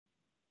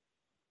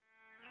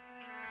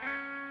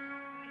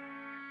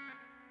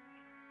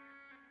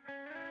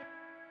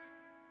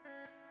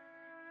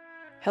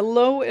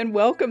Hello and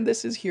welcome.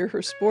 This is Hear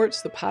Her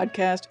Sports, the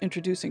podcast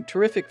introducing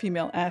terrific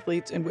female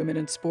athletes and women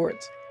in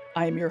sports.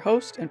 I am your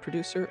host and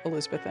producer,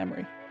 Elizabeth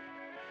Emery.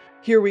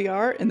 Here we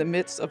are in the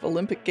midst of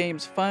Olympic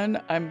Games fun.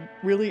 I'm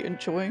really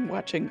enjoying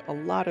watching a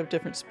lot of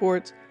different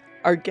sports.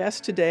 Our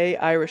guest today,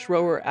 Irish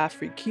rower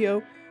Aifric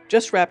Keogh,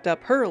 just wrapped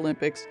up her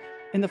Olympics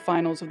in the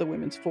finals of the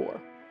women's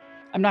 4.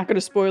 I'm not going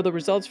to spoil the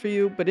results for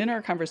you, but in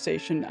our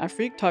conversation,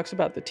 Aifric talks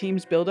about the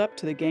team's build-up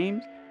to the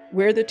Games,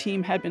 where the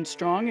team had been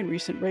strong in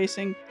recent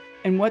racing,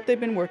 and what they've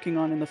been working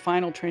on in the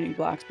final training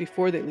blocks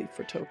before they leave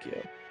for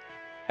Tokyo.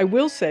 I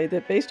will say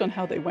that based on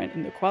how they went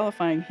in the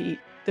qualifying heat,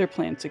 their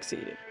plan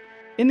succeeded.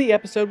 In the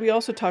episode, we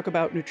also talk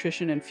about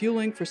nutrition and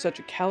fueling for such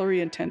a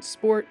calorie-intense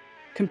sport,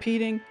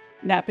 competing,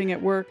 napping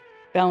at work,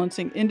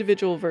 balancing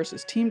individual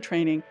versus team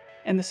training,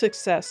 and the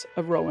success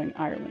of rowing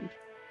Ireland.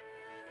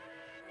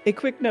 A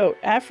quick note,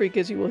 Aifric,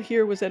 as you will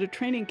hear, was at a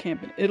training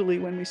camp in Italy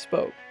when we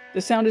spoke.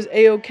 The sound is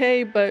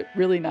A-OK, but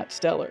really not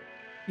stellar.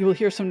 You will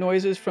hear some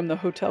noises from the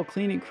hotel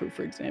cleaning crew,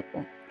 for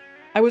example.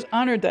 I was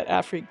honored that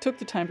Aifric took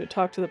the time to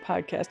talk to the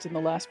podcast in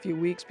the last few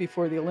weeks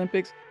before the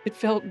Olympics. It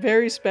felt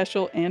very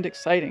special and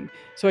exciting,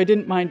 so I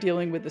didn't mind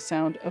dealing with the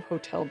sound of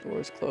hotel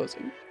doors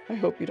closing. I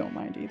hope you don't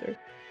mind either.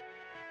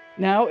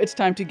 Now it's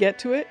time to get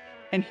to it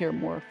and hear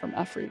more from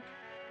Aifric.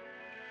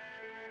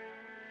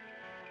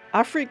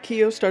 Aifric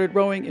Keogh started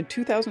rowing in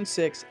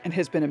 2006 and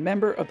has been a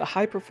member of the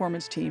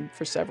high-performance team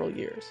for several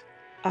years.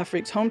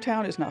 Aifric's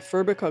hometown is Na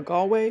Forbacha,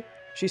 Galway.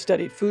 She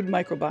studied Food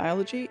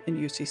Microbiology in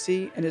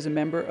UCC and is a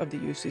member of the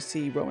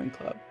UCC Rowing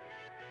Club.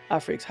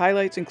 Aifric's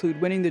highlights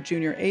include winning the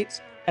Junior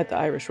 8s at the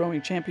Irish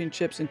Rowing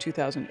Championships in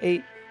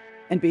 2008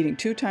 and beating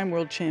two-time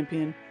world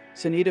champion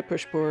Sanita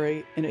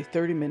Puspure in a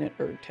 30-minute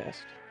erg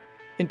test.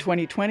 In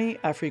 2020,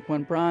 Aifric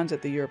won bronze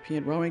at the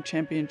European Rowing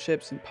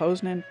Championships in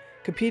Poznan,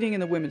 competing in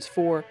the women's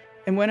 4,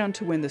 and went on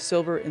to win the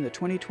silver in the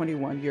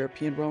 2021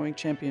 European Rowing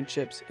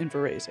Championships in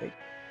Varese.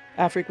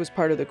 Aifric was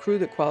part of the crew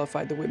that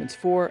qualified the women's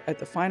 4 at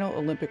the Final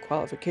Olympic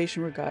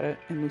Qualification Regatta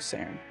in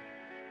Lucerne.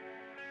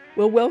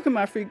 Well, welcome,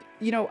 Aifric.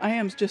 I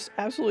am just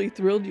absolutely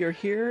thrilled you're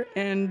here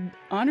and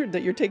honored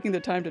that you're taking the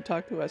time to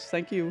talk to us.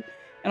 Thank you.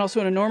 And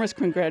also an enormous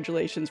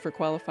congratulations for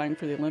qualifying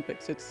for the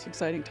Olympics. It's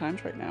exciting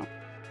times right now.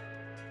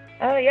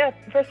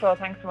 First of all,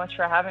 thanks so much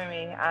for having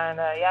me.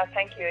 And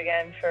thank you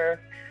again for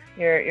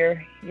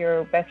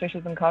your best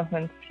wishes and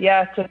compliments.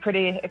 Yeah, it's a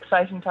pretty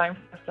exciting time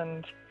for us,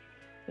 and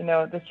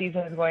the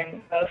season is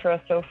going well for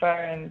us so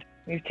far, and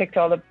we've ticked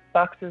all the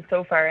boxes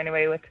so far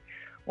anyway, with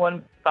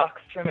one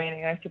box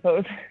remaining, I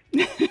suppose.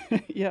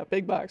 Yeah,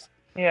 big box.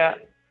 Yeah.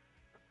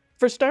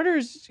 For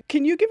starters,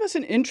 can you give us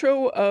an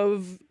intro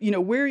of,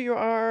 where you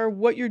are,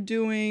 what you're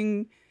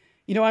doing?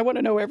 I want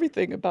to know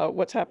everything about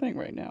what's happening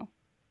right now.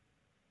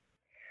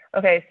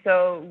 Okay,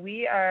 so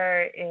we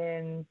are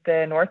in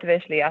the north of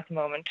Italy at the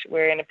moment.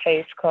 We're in a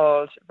place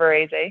called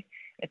Varese.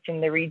 It's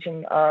in the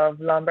region of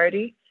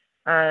Lombardy.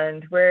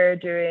 And we're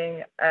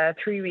doing a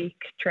 3-week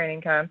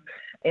training camp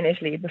in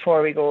Italy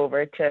before we go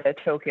over to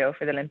Tokyo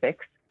for the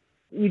Olympics.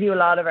 We do a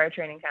lot of our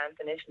training camps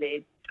in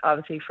Italy,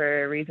 obviously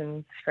for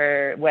reasons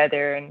for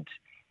weather, and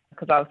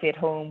because obviously at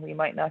home we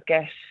might not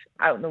get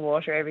out in the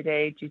water every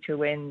day due to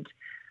wind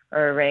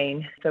or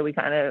rain. So we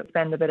kind of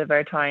spend a bit of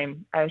our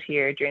time out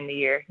here during the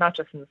year, not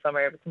just in the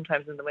summer, but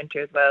sometimes in the winter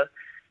as well,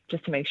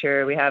 just to make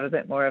sure we have a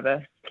bit more of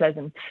a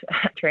pleasant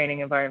training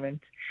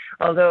environment.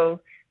 Although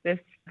this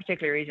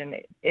particular region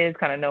is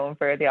kind of known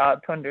for the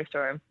odd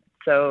thunderstorm,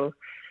 so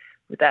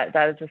that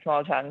is a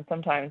small challenge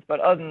sometimes,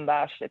 but other than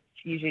that, it's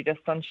usually just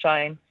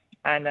sunshine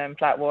and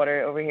flat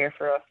water over here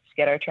for us to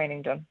get our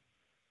training done.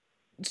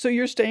 So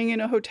you're staying in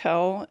a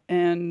hotel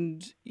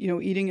and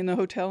eating in the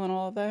hotel and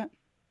all of that?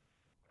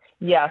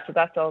 Yeah, so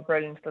that's all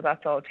brilliant. So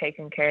that's all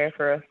taken care of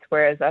for us,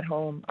 whereas at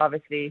home,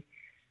 obviously,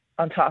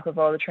 on top of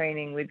all the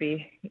training, we'd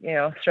be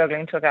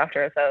struggling to look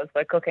after ourselves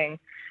by cooking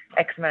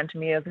X amount of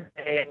meals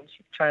a day and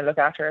trying to look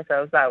after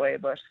ourselves that way.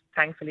 But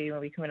thankfully, when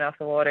we come in off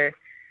the water,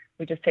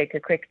 we just take a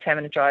quick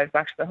 10-minute drive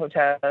back to the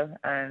hotel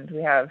and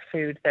we have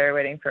food there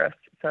waiting for us.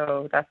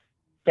 So that's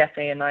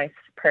definitely a nice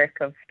perk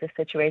of the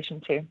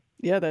situation too.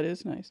 Yeah, that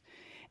is nice.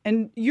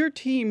 And your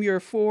team, your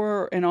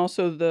 4, and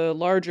also the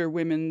larger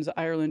women's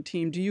Ireland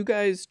team, do you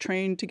guys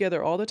train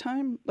together all the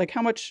time? Like,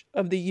 how much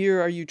of the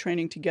year are you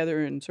training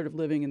together and sort of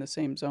living in the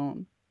same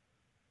zone?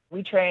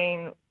 We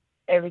train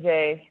every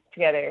day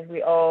together.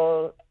 We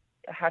all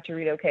had to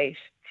relocate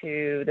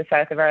to the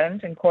south of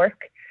Ireland in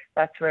Cork.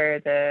 That's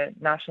where the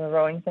National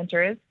Rowing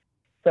Centre is.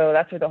 So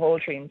that's where the whole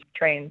team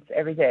trains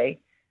every day.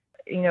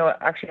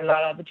 Actually a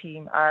lot of the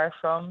team are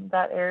from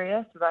that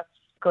area, so that's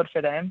good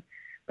for them.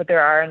 But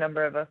there are a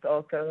number of us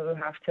also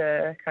who have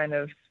to kind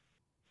of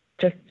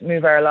just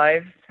move our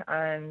lives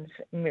and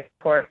move to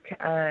Cork,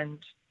 and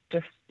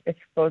I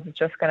suppose it's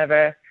just kind of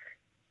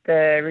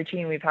the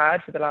routine we've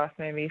had for the last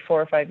maybe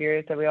 4 or 5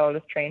 years that we all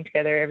just train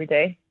together every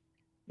day.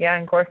 Yeah,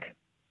 in Cork.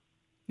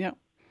 Yeah.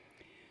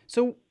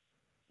 So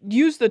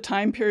use the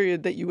time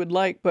period that you would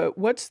like, but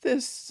what's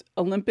this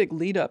Olympic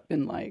lead up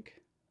been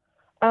like?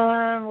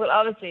 Well,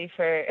 obviously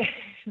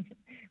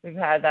we've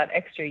had that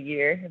extra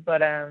year,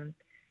 but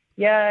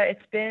Yeah,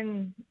 it's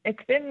been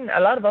a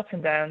lot of ups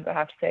and downs, I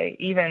have to say.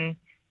 Even,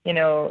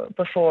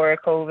 before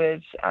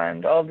COVID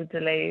and all the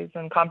delays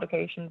and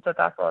complications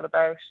that brought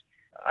about.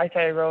 I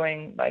started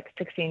rowing like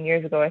 16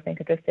 years ago, I think,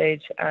 at this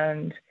stage,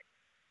 and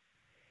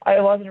I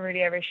wasn't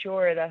really ever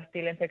sure that the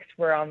Olympics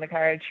were on the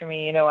cards for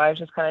me. I was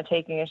just kind of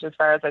taking it as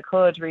far as I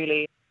could,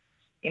 really.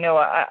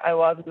 I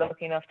was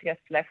lucky enough to get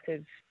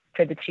selected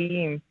for the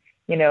team,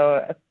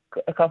 a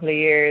couple of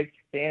years,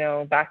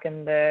 back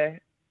in the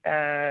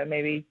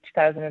maybe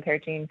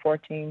 2013,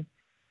 14.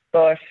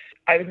 But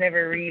I was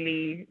never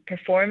really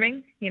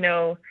performing,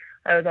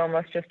 I was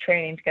almost just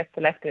training to get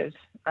selected.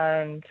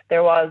 And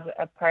there was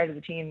a part of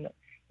the team,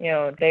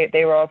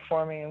 they were all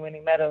performing and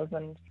winning medals.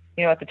 And,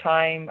 at the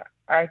time,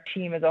 our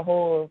team as a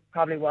whole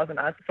probably wasn't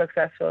as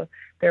successful.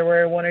 There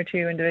were one or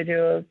two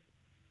individuals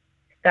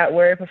that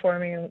were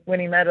performing and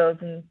winning medals,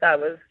 and that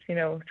was,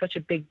 such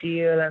a big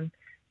deal. And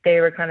they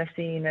were kind of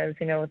seen as,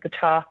 at the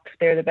top,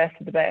 they're the best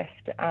of the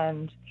best.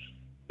 And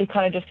it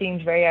kind of just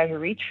seemed very out of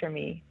reach for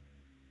me.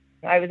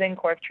 I was in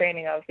Cork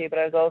training, obviously, but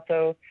I was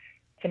also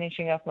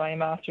finishing up my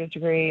master's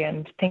degree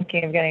and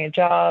thinking of getting a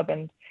job.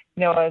 And,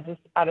 I was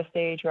just at a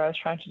stage where I was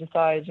trying to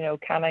decide,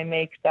 can I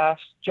make that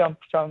jump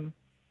from,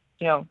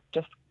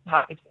 just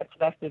happy to get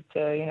selected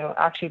to,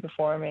 actually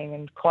performing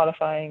and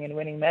qualifying and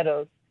winning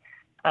medals.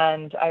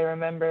 And I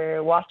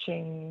remember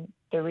watching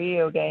the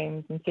Rio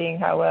games and seeing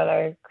how well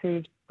our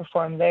crews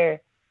performed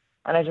there.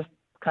 And I just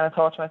kind of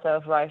thought to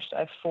myself, right, I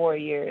have 4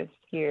 years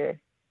here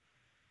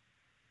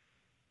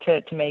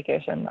to make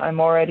it. And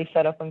I'm already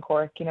set up in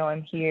Cork.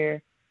 I'm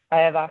here. I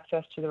have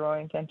access to the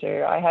rowing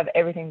centre. I have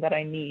everything that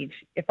I need.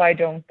 If I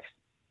don't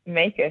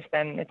make it,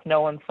 then it's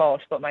no one's fault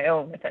but my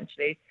own,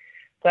 essentially.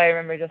 So I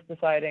remember just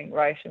deciding,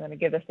 right, I'm going to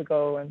give this a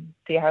go and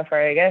see how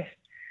far I get.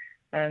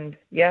 And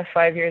yeah,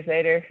 5 years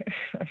later,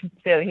 I'm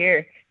still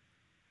here.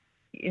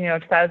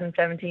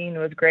 2017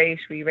 was great.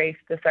 We raced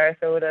the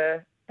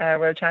Sarasota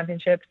World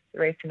Championships,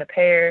 raced in a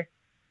pair,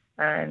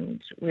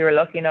 and we were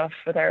lucky enough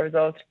with our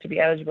results to be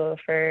eligible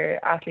for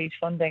athlete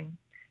funding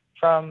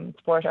from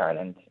Sport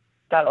Ireland.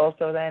 That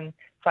also then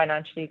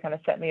financially kind of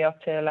set me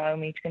up to allow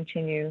me to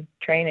continue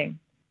training.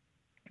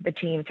 The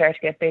team started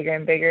to get bigger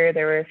and bigger.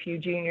 There were a few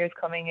juniors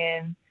coming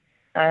in,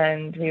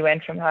 and we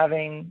went from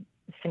having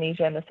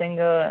Sanita in the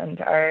single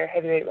and our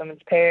heavyweight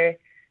women's pair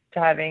to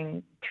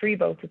having 3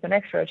 boats at the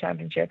next World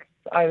Championships.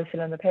 I was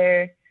still in the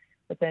pair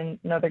with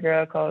another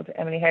girl called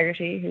Emily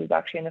Hegarty, who's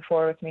actually in the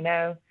 4 with me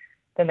now.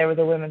 Then there was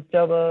a women's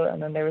double,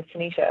 and then there was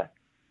Sanita.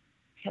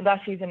 And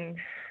that season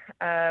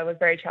was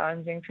very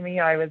challenging for me.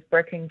 I was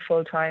working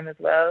full-time as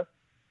well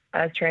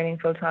as training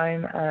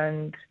full-time,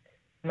 and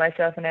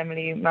myself and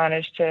Emily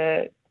managed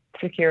to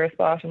secure a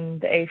spot in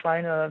the A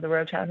final of the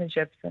World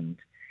Championships. And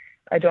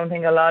I don't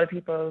think a lot of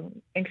people,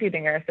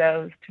 including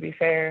ourselves, to be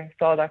fair,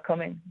 saw that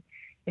coming.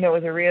 It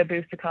was a real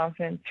boost of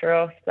confidence for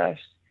us that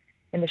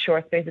in the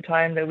short space of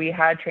time that we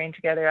had trained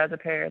together as a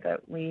pair,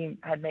 that we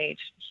had made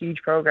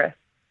huge progress.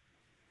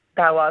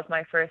 That was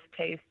my first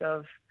taste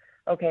of,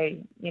 okay,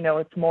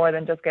 it's more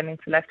than just getting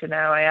selected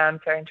now. I am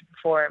starting to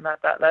perform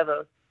at that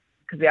level,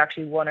 because we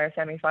actually won our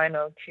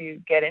semi-final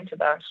to get into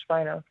that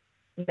final.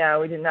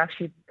 Now, we didn't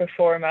actually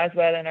perform as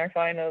well in our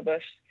final,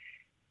 but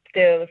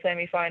still the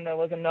semi-final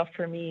was enough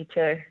for me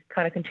to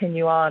kind of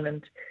continue on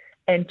and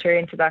enter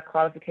into that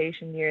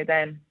qualification year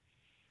then,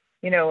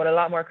 with a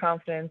lot more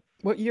confidence.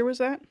 What year was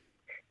that?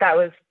 That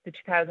was the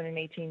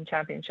 2018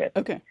 championship.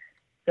 Okay.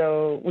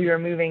 So we were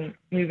moving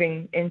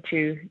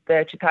into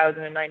the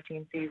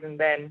 2019 season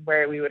then,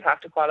 where we would have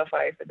to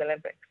qualify for the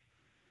Olympics.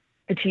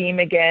 The team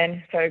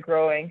again started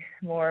growing.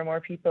 More and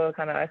more people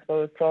kind of, I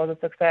suppose, saw the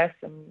success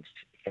and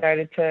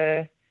started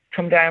to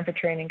come down for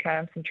training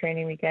camps and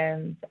training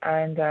weekends.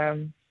 And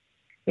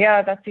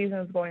that season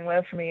was going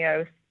well for me. I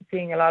was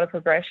seeing a lot of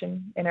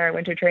progression in our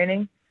winter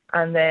training.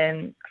 And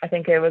then I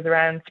think it was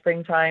around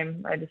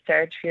springtime, I just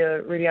started to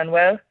feel really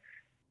unwell.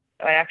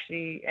 I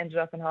actually ended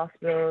up in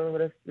hospital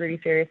with a really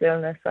serious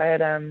illness. I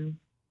had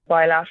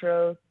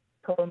bilateral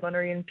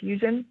pulmonary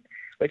infusion,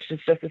 which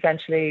is just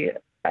essentially,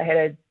 I had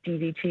a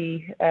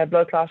DVT,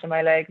 blood clot in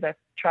my leg that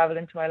traveled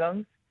into my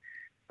lungs.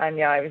 And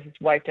I was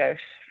just wiped out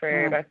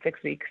for about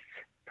 6 weeks,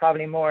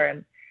 probably more.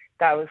 And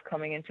that was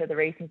coming into the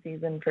racing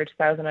season for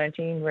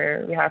 2019,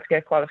 where we had to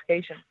get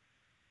qualification.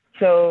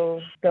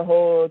 So the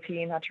whole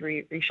team had to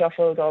be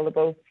reshuffled. All the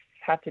boats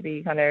had to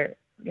be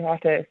you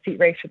have to seat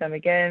race for them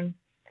again.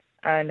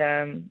 And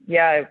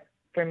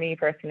for me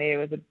personally, it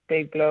was a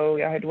big blow.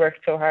 I had worked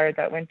so hard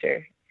that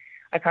winter.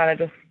 I kind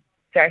of just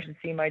started to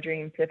see my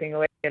dream slipping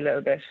away a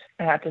little bit.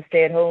 I had to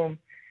stay at home,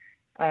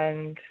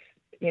 and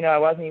I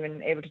wasn't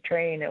even able to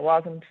train. It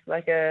wasn't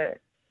like a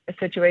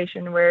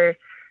situation where,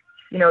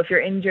 if you're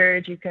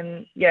injured, you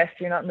can, yes,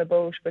 you're not in the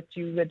boat, but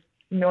you would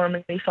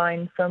normally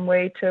find some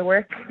way to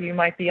work. You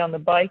might be on the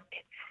bike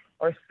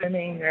or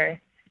swimming or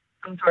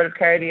some sort of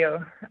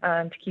cardio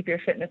and to keep your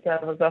fitness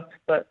levels up.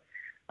 But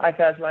I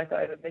felt like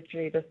I was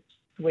literally just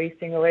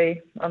wasting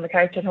away on the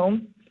couch at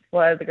home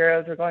while the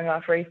girls were going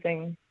off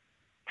racing.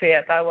 So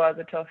that was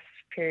a tough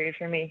period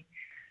for me.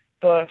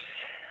 But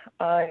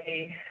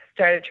I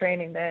started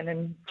training then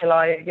in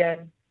July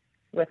again,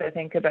 with I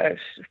think about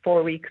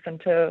 4 weeks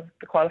until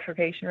the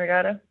qualification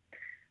regatta.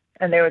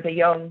 And there was a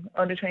young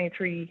under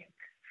 23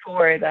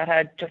 forward that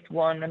had just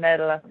won a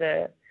medal at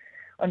the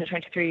under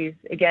 23s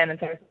again in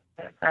South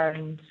Africa.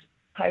 And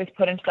I was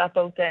put into that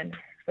boat then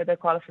for the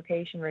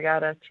qualification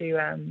regatta to,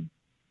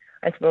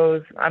 I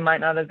suppose I might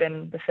not have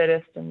been the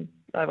fittest and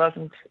I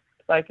wasn't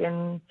like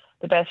in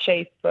the best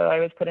shape, but I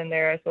was put in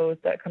there, I suppose,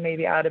 that can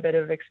maybe add a bit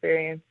of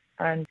experience.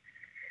 And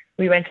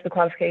we went to the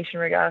qualification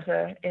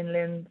regatta in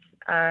Linz,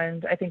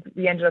 and I think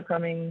we ended up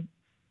coming,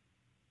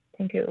 I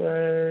think it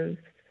was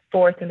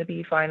 4th in the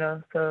B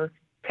final, so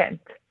 10th,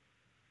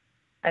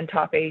 and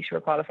top 8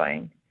 were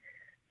qualifying.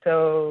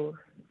 So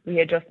we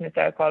had just missed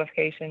out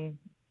qualification,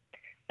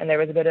 and there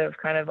was a bit of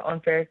kind of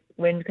unfair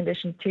wind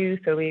conditions too,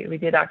 so we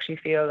did actually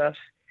feel that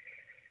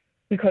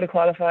we could have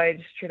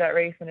qualified through that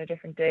race on a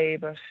different day.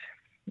 But,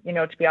 you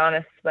know, to be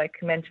honest, like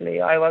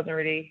mentally, I wasn't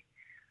really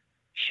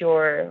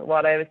sure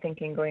what I was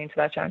thinking going into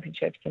that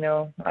championships. You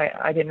know,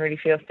 I didn't really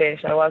feel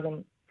fit. I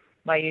wasn't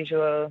my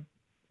usual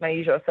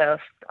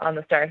self on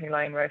the starting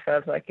line, where I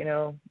felt like, you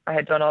know, I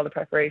had done all the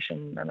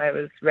preparation and I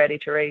was ready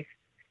to race.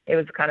 It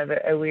was kind of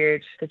a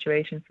weird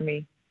situation for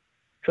me.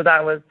 So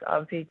that was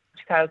obviously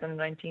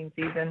 2019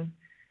 season.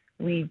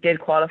 We did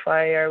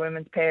qualify our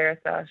women's pair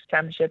at that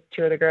championship.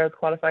 2 other girls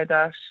qualified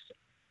that.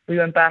 We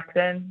went back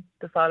then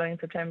the following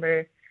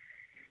September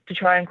to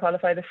try and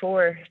qualify the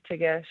 4 to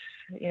get,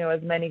 you know,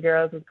 as many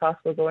girls as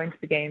possible going to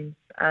the games.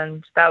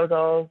 And that was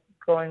all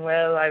going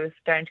well. I was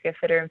starting to get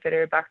fitter and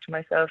fitter, back to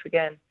myself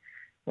again,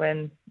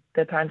 when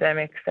the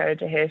pandemic started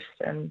to hit,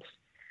 and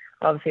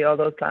obviously all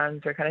those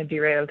plans were kind of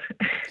derailed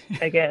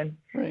again.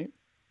 Right.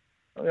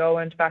 We all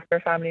went back to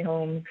our family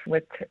homes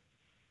with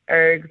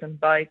ergs and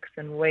bikes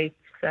and weights.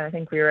 And I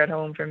think we were at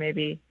home for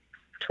maybe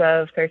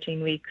 12,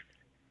 13 weeks.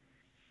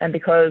 And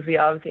because we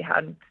obviously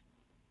hadn't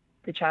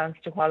the chance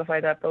to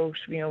qualify that boat,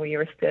 you know, we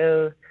were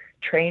still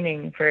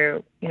training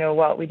for, you know,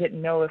 what we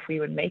didn't know if we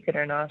would make it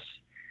or not.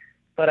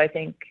 But I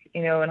think,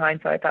 you know, in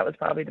hindsight, that was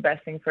probably the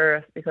best thing for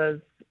us,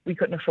 because we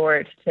couldn't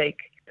afford to take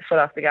the foot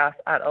off the gas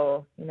at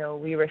all. You know,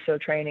 we were still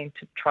training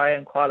to try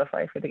and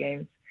qualify for the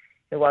games.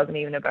 It wasn't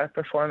even about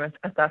performance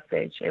at that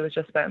stage. It was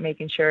just about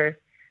making sure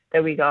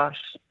that we got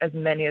as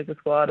many as a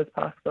squad as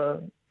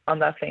possible on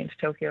that plane to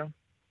Tokyo.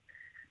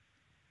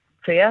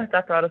 So yeah,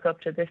 that brought us up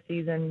to this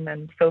season,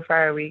 and so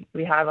far we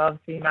have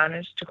obviously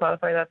managed to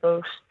qualify that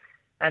boat,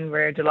 and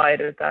we're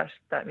delighted that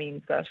that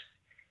means that,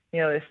 you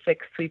know, there's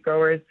 6 sweep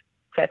rowers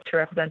set to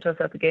represent us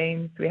at the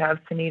games. We have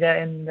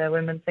Sanita in the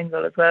women's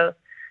single as well,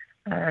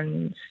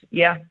 and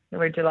yeah,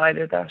 we're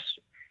delighted that,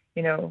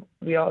 you know,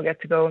 we all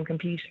get to go and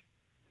compete.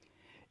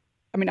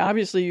 I mean,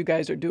 obviously you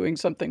guys are doing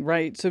something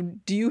right. So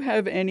do you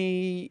have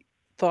any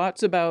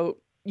thoughts about,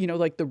 you know,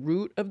 like the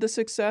root of the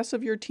success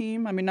of your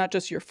team? I mean, not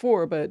just your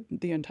 4, but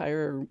the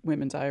entire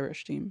women's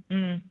Irish team.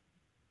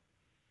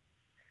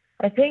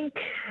 I think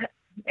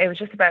it was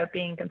just about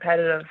being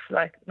competitive,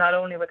 like not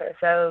only with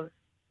ourselves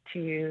to,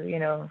 you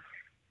know,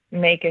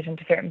 make it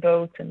into certain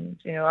boats, and,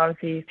 you know,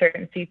 obviously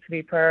certain seats to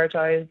be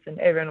prioritized and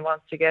everyone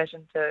wants to get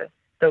into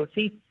those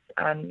seats.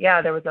 And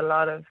yeah, there was a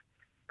lot of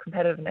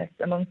competitiveness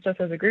amongst us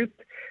as a group,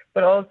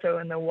 but also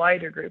in the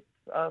wider group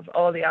of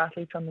all the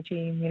athletes on the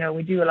team. You know,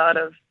 we do a lot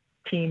of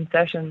team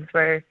sessions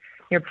where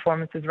your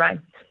performance is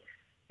ranked.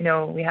 You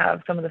know, we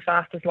have some of the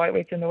fastest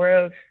lightweights in the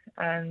world,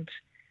 and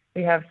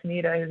we have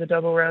Sanita, who's a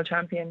double world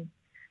champion.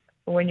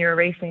 When you're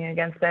racing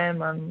against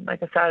them on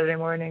like a Saturday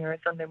morning or a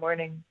Sunday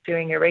morning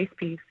doing a race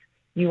piece,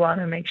 you want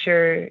to make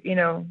sure, you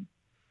know,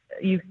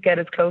 you get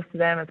as close to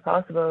them as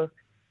possible,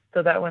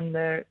 so that when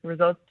the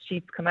results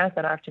sheets come out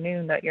that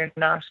afternoon, that you're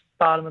not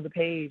bottom of the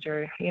page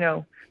or, you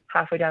know,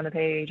 halfway down the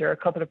page or a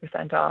couple of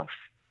 % off.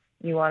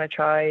 You want to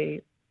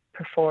try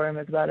perform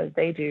as well as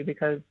they do,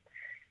 because,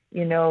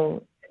 you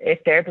know,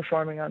 if they're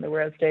performing on the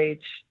world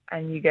stage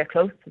and you get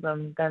close to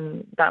them,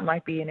 then that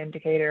might be an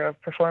indicator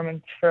of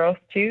performance for us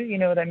too, you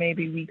know, that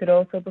maybe we could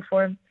also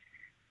perform.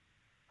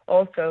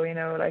 Also, you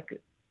know,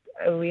 like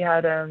we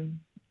had a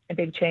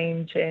big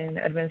change in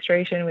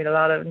administration. We had a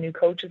lot of new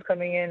coaches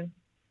coming in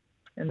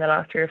the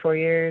last 3 or 4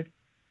 years,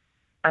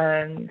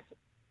 and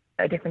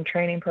a different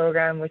training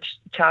program, which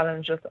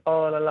challenged us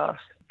all a lot,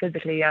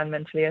 physically and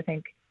mentally. I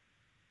think,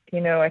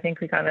 you know, I think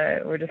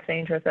we're just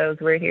saying to ourselves,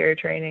 we're here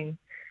training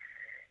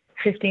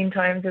 15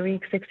 times a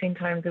week, 16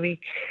 times a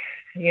week.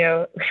 You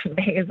know, we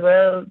may as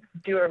well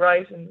do it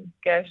right and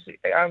get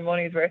our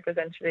money's worth,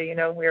 essentially. You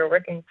know, we were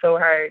working so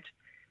hard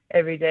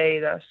every day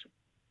that,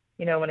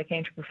 you know, when it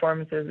came to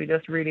performances, we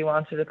just really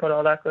wanted to put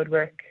all that good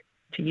work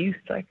to use,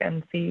 like,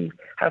 and see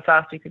how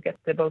fast we could get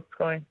the boats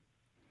going.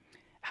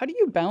 How do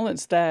you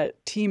balance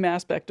that team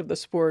aspect of the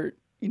sport?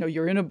 You know,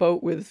 you're in a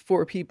boat with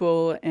 4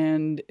 people,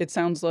 and it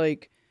sounds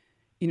like,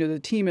 you know, the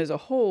team as a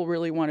whole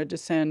really wanted to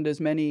send as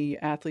many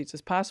athletes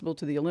as possible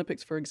to the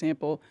Olympics, for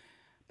example.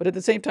 But at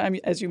the same time,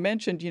 as you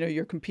mentioned, you know,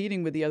 you're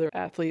competing with the other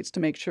athletes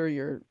to make sure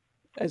you're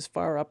as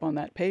far up on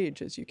that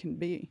page as you can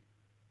be.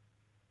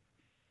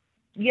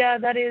 Yeah,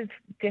 that is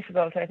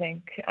difficult, I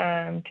think,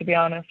 to be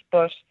honest.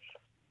 But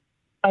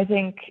I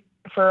think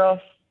for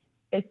us,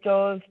 it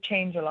does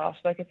change a lot.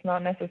 Like it's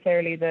not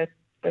necessarily the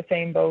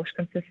same boat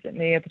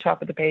consistently at the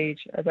top of the page,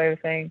 as I was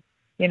saying.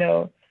 You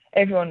know,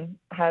 everyone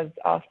has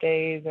off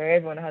days or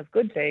everyone has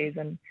good days,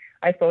 and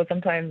I suppose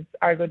sometimes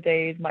our good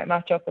days might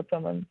match up with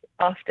someone's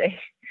off day.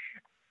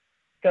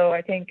 So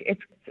I think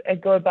it's a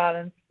good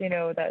balance, you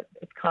know, that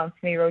it's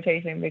constantly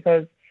rotating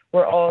because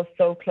we're all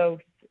so close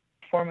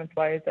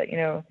performance-wise that, you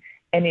know,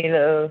 any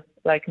little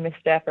like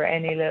misstep or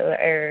any little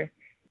error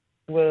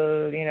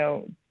will, you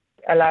know,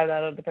 allow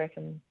that other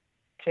person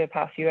to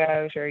pass you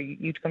out or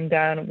you to come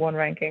down one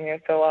ranking or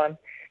so on.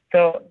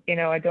 So, you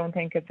know, I don't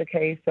think it's a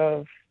case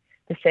of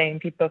the same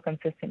people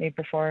consistently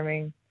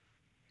performing.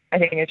 I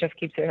think it just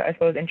keeps it, I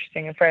suppose,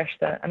 interesting and fresh.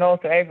 And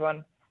also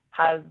everyone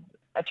has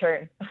a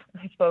turn,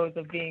 I suppose,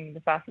 of being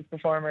the fastest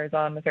performers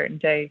on a certain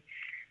day.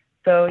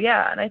 So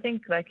yeah, and I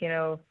think like, you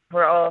know,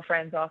 we're all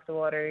friends off the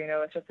water, you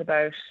know, it's just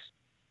about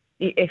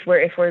if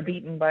we're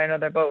beaten by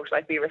another boat,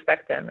 like we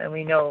respect them and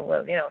we know,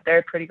 well, you know, they're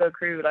a pretty good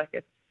crew. Like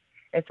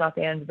it's not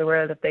the end of the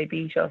world if they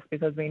beat us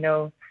because we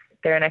know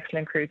they're an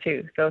excellent crew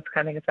too. So it's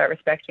kind of about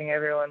respecting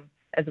everyone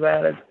as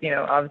well as, you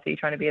know, obviously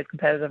trying to be as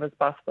competitive as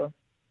possible.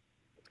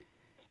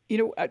 You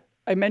know,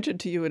 I mentioned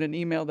to you in an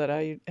email that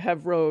I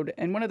have rowed,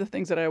 and one of the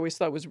things that I always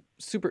thought was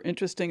super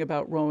interesting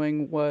about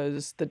rowing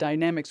was the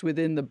dynamics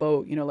within the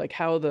boat, you know, like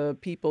how the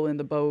people in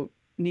the boat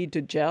need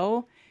to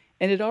gel.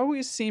 And it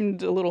always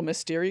seemed a little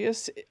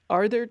mysterious.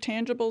 Are there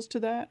tangibles to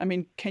that? I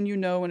mean, can you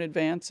know in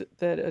advance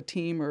that a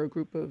team or a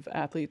group of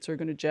athletes are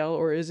going to gel,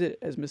 or is it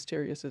as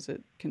mysterious as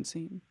it can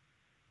seem?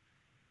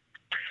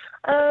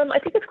 I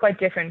think it's quite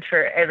different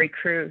for every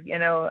crew. You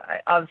know,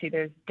 obviously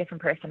there's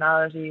different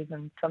personalities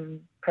and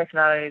some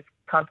personalities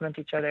complement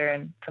each other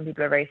and some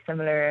people are very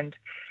similar. And,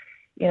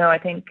 you know, I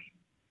think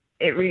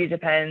it really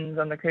depends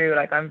on the crew.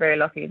 Like I'm very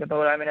lucky, the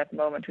boat I'm in at the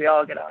moment, we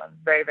all get on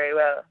very, very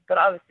well. But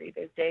obviously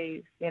there's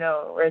days, you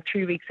know, we're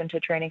 3 weeks into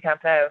training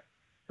camp now and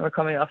we're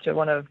coming off to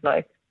one of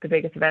like the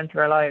biggest events of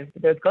our lives.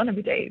 There's going to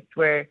be days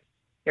where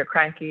you're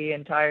cranky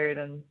and tired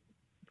and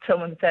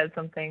someone says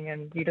something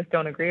and you just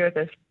don't agree with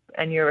it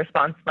and your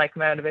response might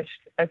come out of it.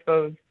 I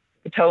suppose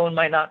the tone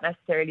might not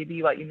necessarily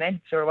be what you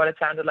meant or what it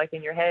sounded like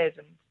in your head.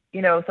 And,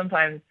 you know,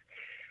 sometimes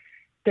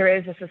there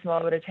is just a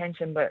small bit of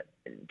tension, but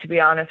to be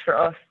honest, for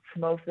us,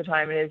 most of the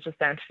time it is just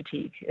down to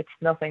fatigue. It's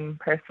nothing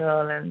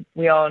personal, and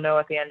we all know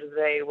at the end of the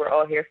day we're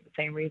all here for the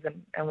same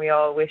reason, and we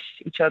all wish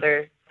each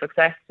other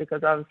success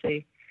because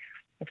obviously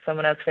if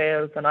someone else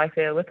fails, then I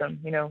fail with them.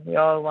 You know, we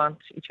all want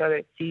each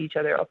other to see each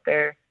other up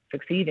there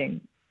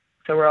succeeding.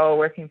 So we're all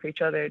working for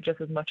each other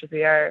just as much as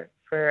we are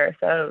for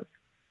ourselves.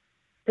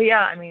 So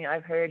yeah, I mean,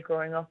 I've heard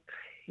growing up,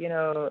 you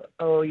know,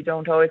 oh, you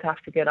don't always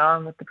have to get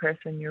on with the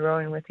person you're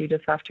rowing with, you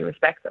just have to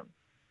respect them.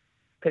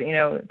 But, you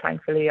know,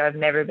 thankfully, I've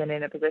never been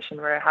in a position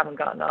where I haven't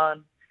gotten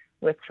on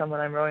with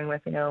someone I'm rowing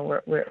with. You know,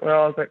 we're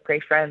all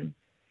great friends.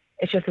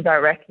 It's just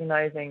about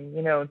recognizing,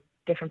 you know,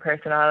 different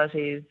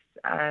personalities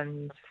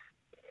and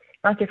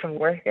not different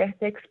work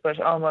ethics, but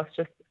almost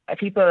just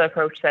people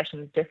approach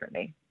sessions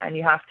differently. And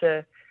you have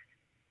to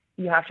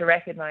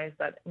recognize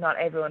that not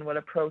everyone will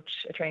approach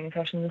a training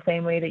session the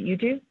same way that you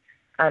do.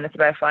 And it's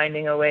about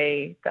finding a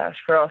way that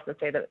for us, let's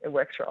say that it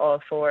works for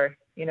all four.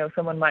 You know,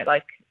 someone might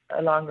like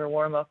a longer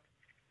warm up.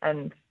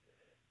 And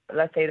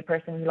let's say the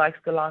person who likes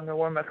the longer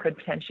warm-up could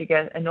potentially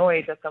get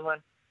annoyed at someone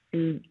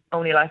who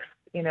only likes,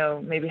 you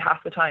know, maybe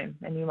half the time.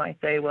 And you might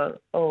say, well,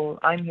 oh,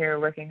 I'm here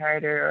working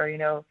harder. Or, you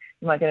know,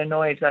 you might get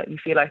annoyed that you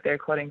feel like they're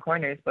cutting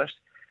corners. But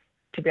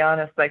to be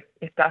honest, like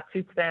if that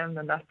suits them,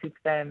 then that suits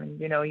them.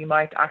 And, you know, you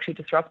might actually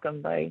disrupt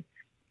them by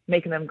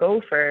making them go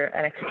for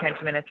an extra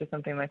 20 minutes or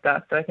something like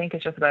that. So I think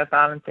it's just about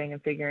balancing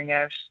and figuring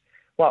out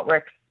what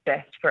works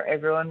best for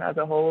everyone as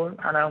a whole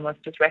and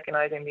almost just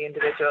recognizing the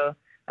individual,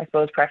 I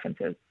suppose,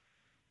 preferences.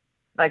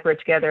 Like we're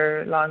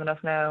together long enough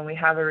now and we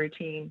have a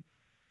routine.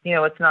 You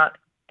know, it's not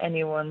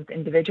anyone's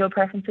individual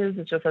preferences,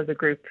 it's just as a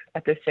group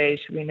at this stage,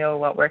 we know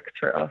what works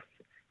for us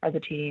as a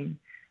team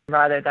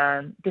rather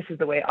than this is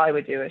the way I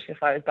would do it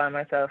if I was by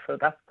myself, so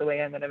that's the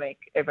way I'm going to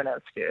make everyone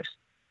else do it.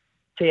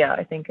 So yeah,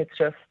 I think it's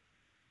just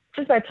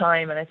about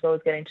time and I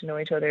suppose getting to know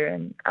each other.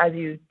 And as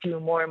you do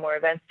more and more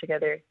events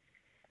together,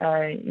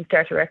 you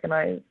start to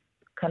recognize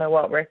kind of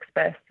what works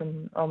best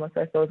and almost,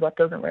 I suppose, what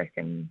doesn't work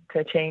and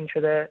to change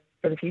for the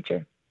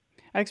future.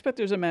 I expect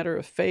there's a matter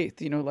of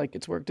faith, you know, like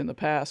it's worked in the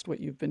past, what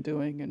you've been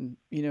doing and,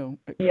 you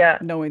know,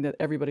 knowing that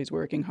everybody's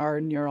working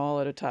hard and you're all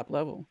at a top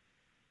level.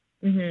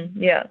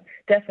 Mm-hmm. Yeah,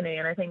 definitely.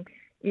 And I think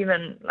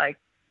even like,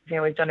 you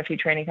know, we've done a few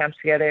training camps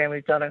together and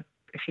we've done a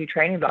few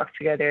training blocks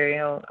together, you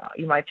know,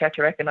 you might start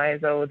to recognize,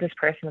 oh, this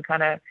person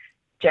kind of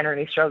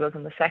generally struggles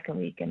in the second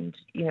week and,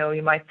 you know,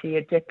 you might see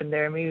a dip in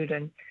their mood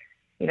and,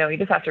 you know, you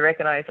just have to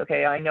recognize,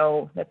 okay, I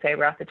know, let's say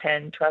we're at the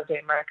 10, 12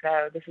 day mark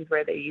now, this is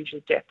where they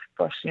usually dip.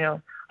 But, you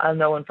know, I'll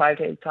know in 5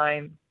 days'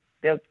 time,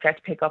 they'll start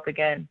to pick up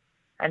again.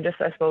 And just,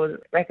 I suppose,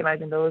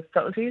 recognizing those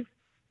subtleties.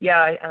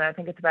 Yeah, and I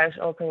think it's about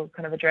also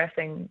kind of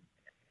addressing,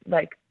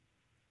 like,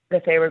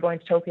 let's say we're going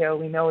to Tokyo,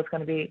 we know it's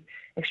going to be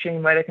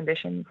extreme weather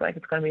conditions, like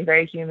it's going to be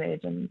very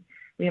humid and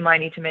we might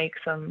need to make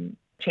some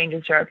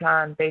changes to our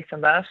plan based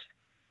on that.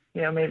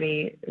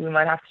 Maybe we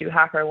might have to do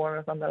half our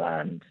warm-up on the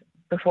land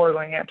before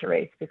going out to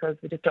race because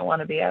we just don't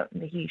want to be out in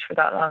the heat for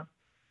that long.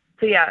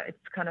 So yeah,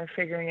 it's kind of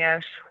figuring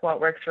out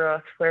what works for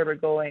us, where we're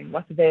going,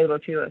 what's available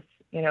to us,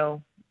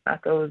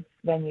 at those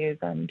venues,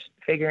 and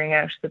figuring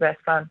out the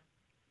best plan.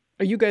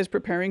 Are you guys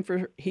preparing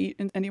for heat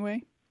in any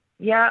way?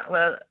 Yeah,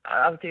 well,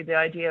 obviously the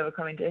idea of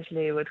coming to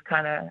Italy would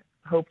kind of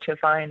hope to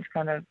find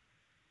kind of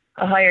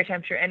a higher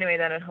temperature anyway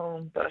than at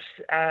home, but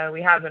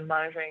we have been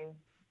monitoring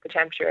the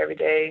temperature every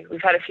day.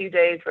 We've had a few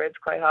days where it's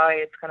quite high.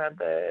 It's kind of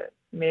the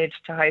mid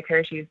to high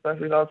 30s, but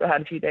we've also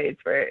had a few days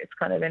where it's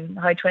kind of in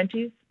high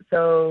 20s.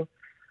 So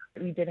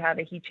we did have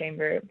a heat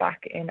chamber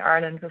back in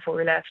Ireland before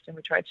we left, and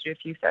we tried to do a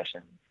few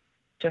sessions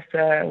just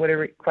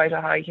with quite a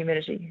high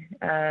humidity.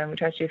 We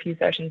tried to do a few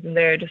sessions in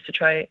there just to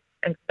try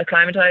and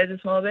acclimatize a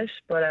small bit,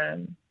 but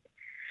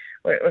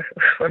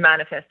we're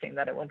manifesting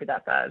that it won't be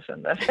that bad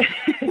and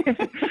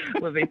that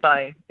we'll be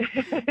fine.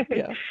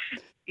 Yeah.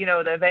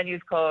 The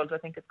venue's called, I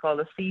think it's called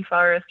a sea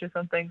forest or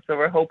something. So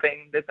we're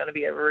hoping there's going to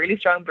be a really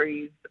strong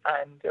breeze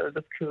and it'll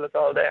just cool us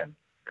all down.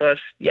 But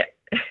yeah,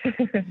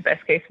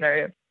 best case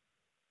scenario.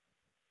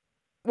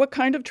 What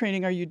kind of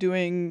training are you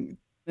doing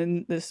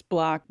in this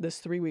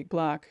 3-week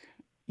block?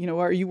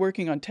 Are you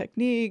working on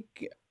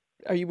technique?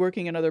 Are you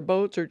working in other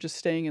boats or just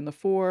staying in the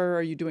fore?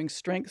 Are you doing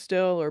strength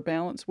still or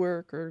balance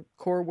work or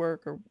core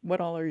work, or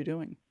what all are you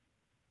doing?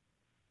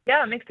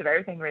 Yeah, a mix of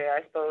everything really,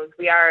 I suppose.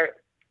 We are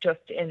just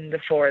in the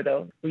fore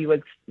though. We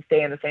would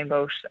stay in the same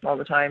boat all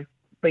the time.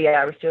 But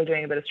yeah, we're still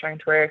doing a bit of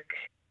strength work.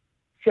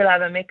 Still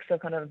have a mix of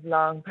kind of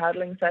long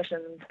paddling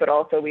sessions, but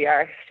also we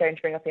are starting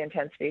to bring up the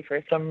intensity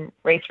for some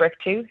race work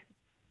too.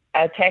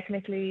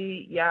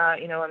 Technically, yeah,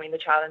 the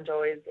challenge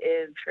always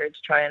is to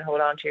try and hold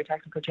on to your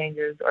technical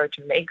changes or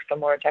to make some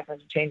more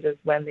technical changes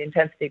when the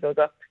intensity goes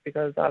up,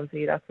 because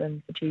obviously that's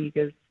when fatigue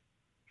is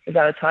at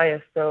its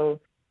highest. So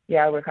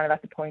yeah, we're kind of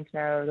at the point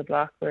now of the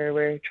block where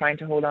we're trying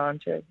to hold on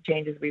to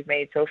changes we've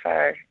made so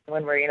far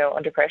when we're,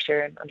 under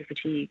pressure and under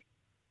fatigue.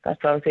 That's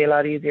obviously a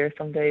lot easier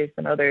some days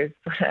than others.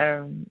 But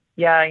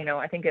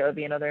I think it'll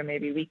be another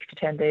maybe week to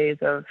 10 days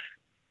of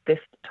this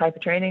type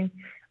of training.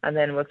 And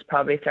then we'll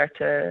probably start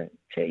to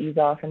ease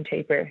off and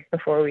taper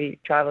before we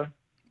travel.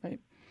 Right.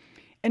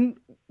 And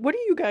what do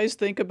you guys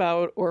think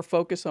about or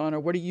focus on, or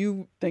what do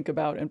you think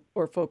about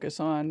or focus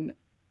on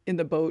in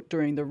the boat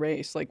during the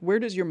race? Like, where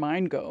does your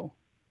mind go?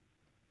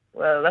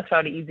 Well, that's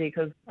probably easy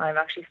because I'm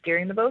actually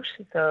steering the boat.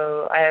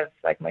 So I have,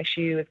 my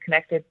shoe is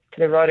connected to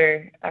the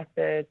rudder at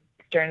the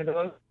stern of the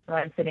boat, and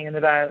I'm sitting in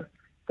the bow.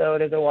 So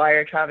there's a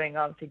wire traveling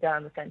obviously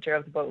down the center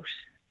of the boat.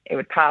 It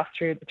would pass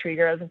through the 3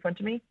 girls in front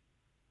of me.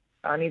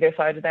 On either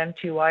side of them,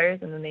 2 wires,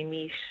 and then they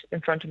meet in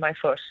front of my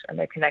foot and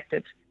they're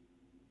connected.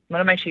 One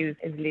of my shoes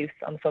is loose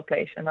on the foot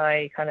plate, and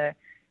I kind of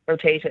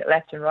rotate it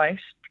left and right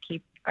to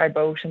keep our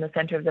boat in the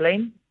center of the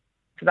lane.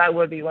 So that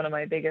would be one of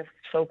my biggest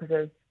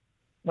focuses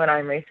when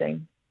I'm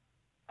racing.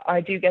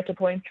 I do get to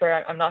points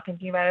where I'm not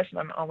thinking about it and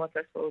I'm almost,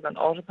 I suppose, on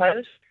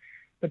autopilot.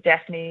 But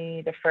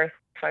definitely the first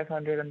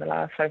 500 and the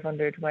last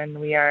 500, when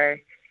we are,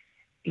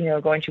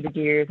 going through the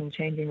gears and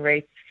changing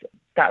rates,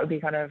 that would be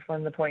kind of one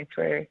of the points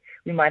where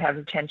we might have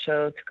the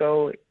potential to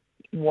go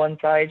one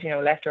side,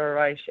 left or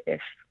right.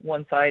 If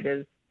one side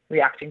is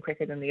reacting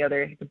quicker than the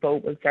other, the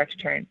boat will start to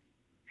turn.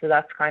 So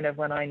that's kind of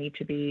when I need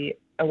to be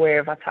aware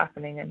of what's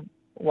happening and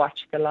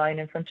watch the line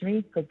in front of me,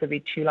 because there'll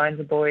be 2 lines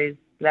of boys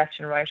left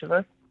and right of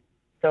us.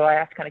 So I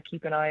have to kind of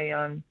keep an eye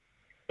on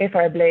if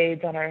our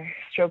blades on our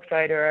stroke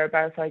side or our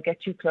bow side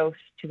get too close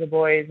to the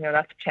boys,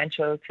 that's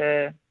potential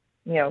to,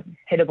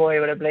 hit a boy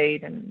with a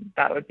blade, and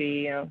that would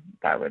be,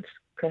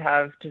 could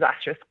have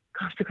disastrous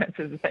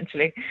consequences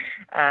essentially.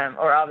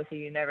 Or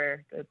obviously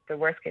the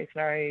worst case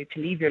scenario, to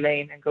leave your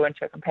lane and go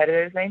into a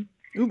competitor's lane.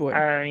 Oh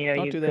boy,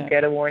 you could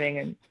get a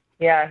warning,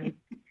 and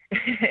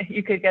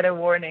you could get a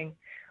warning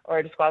or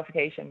a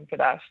disqualification for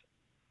that.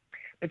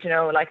 But,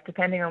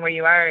 depending on where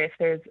you are, if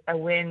there's a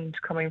wind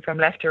coming from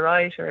left or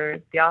right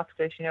or the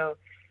opposite,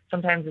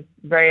 sometimes it's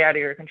very out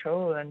of your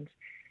control, and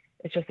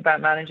it's just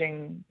about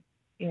managing,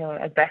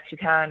 as best you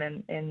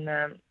can in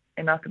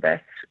not the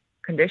best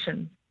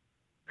conditions.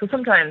 So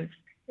sometimes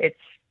it's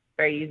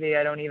very easy.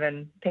 I don't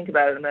even think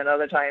about it. And then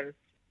other times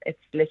it's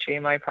literally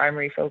my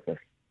primary focus.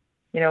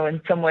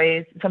 In some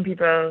ways, some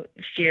people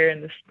steer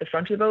in the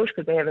front of the boat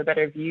because they have a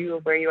better view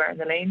of where you are in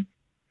the lane.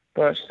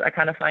 But I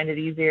kind of find it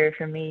easier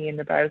for me in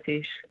the bow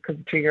seat because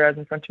the 3 girls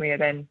in front of me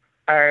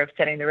are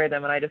setting the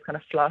rhythm, and I just kind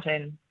of slot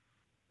in.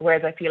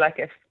 Whereas I feel like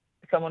if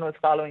someone was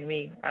following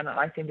me and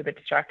I seemed a bit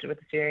distracted with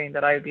the steering,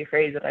 that I would be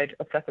afraid that I'd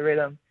upset the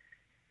rhythm,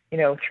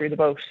 through the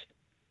boat.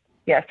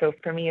 Yeah, so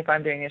for me, if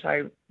I'm doing it,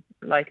 I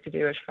like to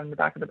do it from the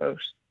back of the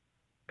boat.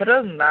 But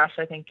other than that,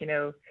 I think,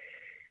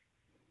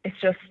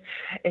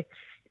 it's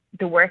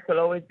the work will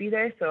always be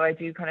there. So I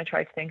do kind of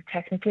try to think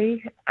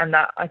technically, and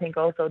that I think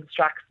also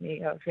distracts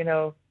me of,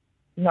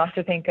 not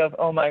to think of,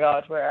 oh my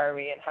God, where are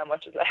we and how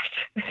much is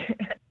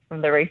left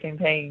from the racing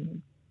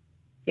pain.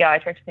 Yeah, I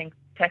try to think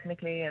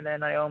technically, and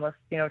then I almost,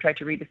 try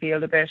to read the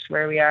field a bit,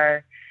 where we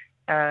are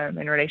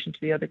in relation to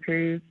the other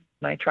crews.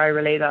 And I try to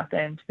relay that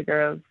then to the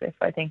girls if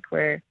I think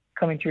we're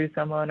coming through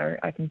someone or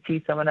I can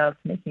see someone else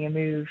making a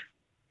move,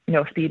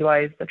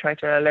 speed-wise, I try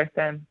to alert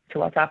them to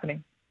what's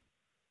happening.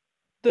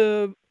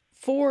 The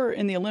 4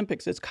 in the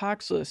Olympics is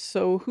coxless.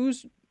 So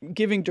who's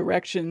giving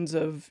directions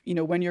of,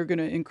 when you're going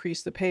to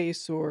increase the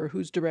pace, or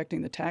who's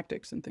directing the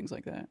tactics and things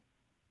like that?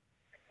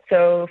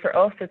 So for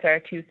us, it's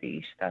our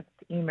 2-seat. That's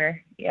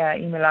Emer. Yeah,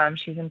 Emer Lamb,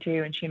 she's in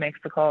 2 and she makes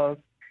the calls,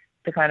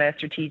 the kind of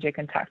strategic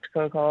and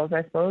tactical calls,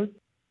 I suppose.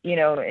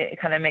 It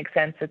kind of makes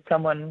sense that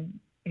someone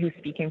who's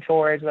speaking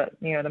forward, that,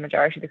 the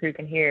majority of the crew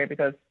can hear,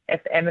 because if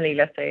Emily,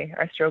 let's say,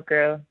 our stroke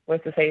girl, was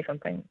to say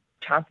something,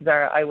 chances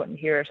are I wouldn't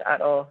hear it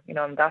at all.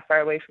 I'm that far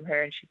away from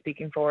her and she's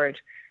speaking forward.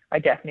 I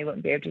definitely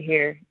wouldn't be able to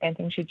hear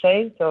anything she'd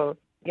say. So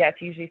yeah,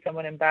 it's usually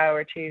someone in bow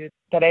or 2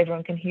 that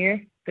everyone can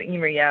hear. So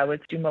Emer,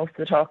 would do most of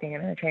the talking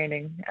in our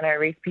training and our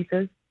race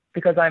pieces.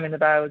 Because I'm in the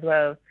bow as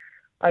well,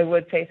 I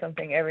would say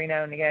something every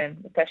now and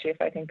again, especially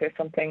if I think there's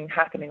something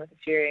happening with the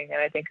steering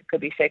and I think it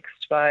could be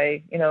fixed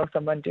by,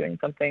 someone doing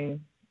something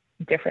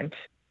different.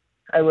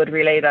 I would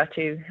relay that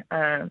too.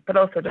 But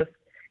also just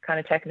kind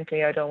of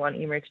technically, I don't want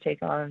Emer to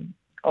take on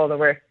all the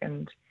work,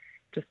 and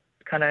just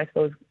kind of, I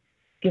suppose,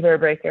 give her a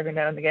break every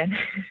now and again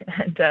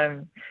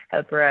and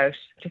help her out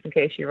just in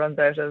case she runs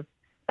out of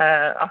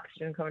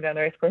oxygen coming down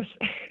the race course.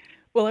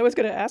 Well, I was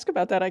going to ask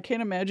about that. I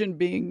can't imagine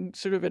being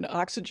sort of an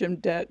oxygen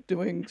debt,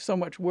 doing so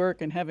much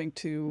work and having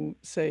to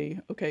say,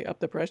 okay, up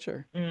the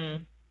pressure.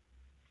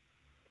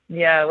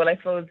 Yeah, well, I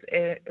suppose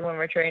when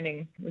we're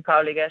training, we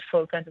probably get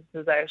full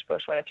sentences out,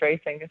 but when it's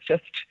racing, it's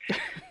just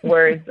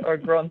words or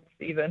grunts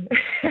even.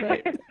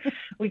 Right.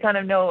 We kind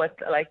of know it,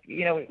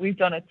 we've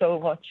done it so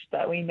much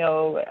that we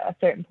know at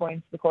certain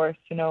points of the course,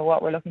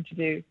 what we're looking to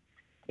do.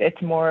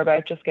 It's more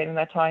about just getting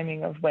that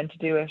timing of when to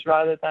do it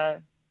rather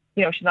than,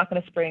 she's not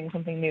going to spring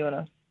something new on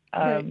us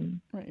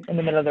in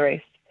the middle of the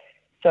race.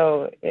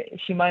 So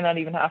she might not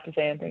even have to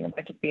say anything. It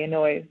might just be a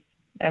noise.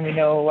 And we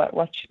know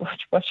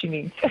what she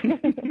means.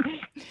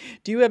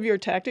 Do you have your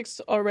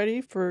tactics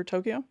already for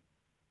Tokyo?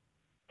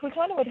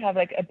 Poznan would have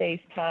a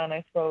base plan,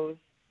 I suppose,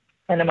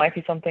 and it might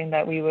be something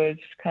that we would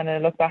kind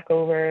of look back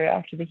over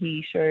after the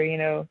heat,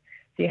 or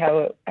see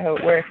how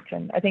it worked.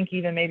 And I think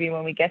even maybe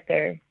when we get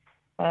there,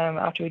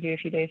 after we do a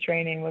few days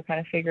training, we'll kind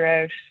of figure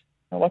out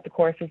what the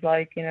course is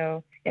like.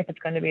 If it's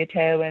going to be a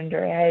tailwind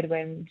or a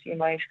headwind, you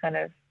might kind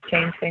of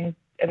change things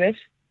a bit.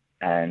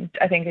 And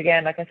I think,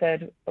 again, like I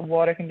said,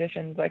 water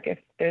conditions, if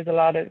there's a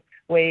lot of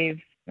waves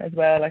as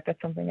well,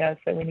 that's something else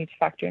that we need to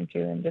factor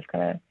into, and just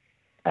kind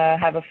of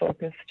have a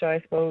focus to,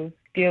 I suppose,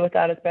 deal with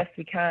that as best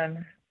we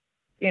can.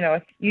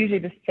 It's usually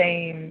the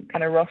same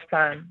kind of rough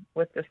plan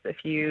with just a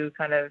few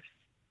kind of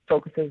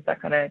focuses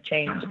that kind of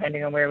change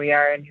depending on where we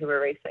are and who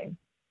we're racing.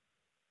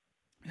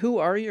 Who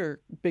are your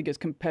biggest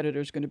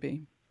competitors going to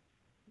be?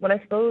 Well, I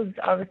suppose,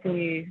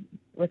 obviously,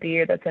 with the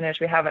year that's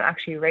finished, we haven't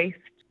actually raced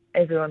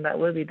everyone that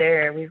will be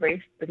there. We've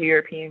raced with the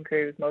European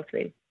crews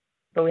mostly,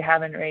 but we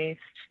haven't raced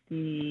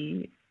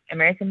the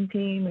American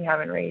team. We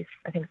haven't raced,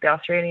 I think, the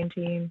Australian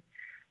team.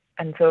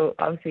 And so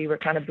obviously we're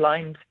kind of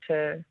blind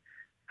to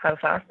how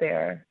fast they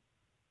are.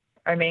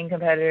 Our main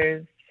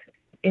competitors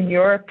in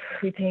Europe,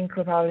 we think,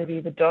 will probably be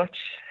the Dutch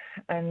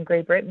and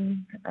Great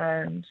Britain.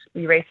 And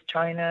we raced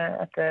China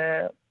at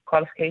the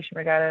qualification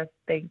regatta.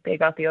 They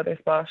got the other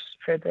spot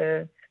for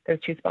there's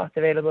 2 spots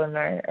available in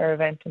our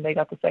event, and they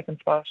got the second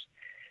spot.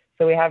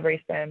 So we have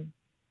raced them.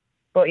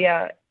 But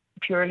yeah,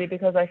 purely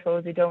because I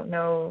suppose we don't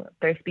know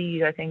their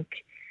speed, I think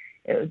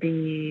it would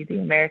be the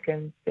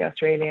Americans, the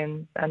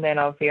Australians, and then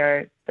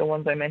obviously the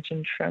ones I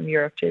mentioned from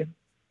Europe too.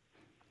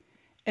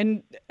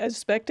 And as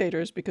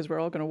spectators, because we're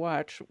all going to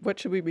watch, what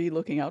should we be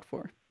looking out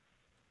for?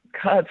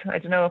 God, I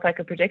don't know if I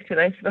could predict it,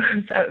 I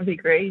suppose. That would be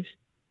great.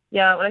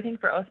 Yeah, well, I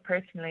think for us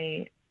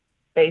personally,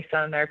 based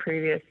on our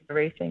previous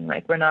racing,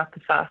 we're not the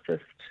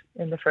fastest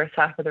in the first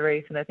half of the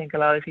race, and I think a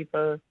lot of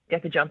people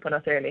get the jump on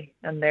us early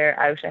and they're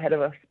out ahead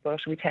of us, but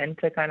we tend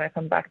to kind of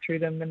come back through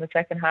them in the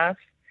second half.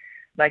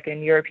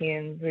 In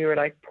Europeans, we were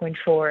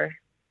 0.4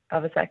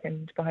 of a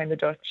second behind the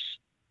Dutch.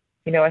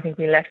 I think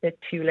we left it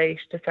too late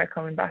to start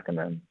coming back on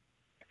them.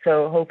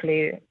 So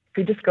hopefully if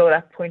we just go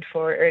that 0.4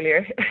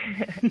 earlier,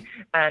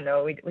 and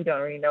no, we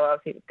don't really know.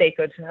 Obviously they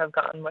could have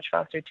gotten much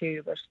faster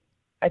too, but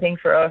I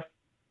think for us,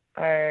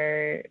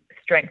 our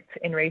strength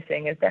in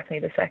racing is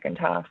definitely the second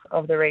half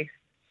of the race.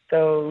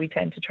 So we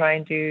tend to try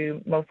and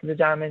do most of the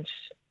damage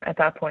at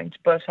that point.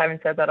 But having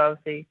said that,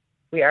 obviously,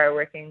 we are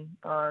working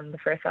on the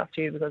first half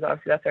too, because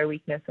obviously that's our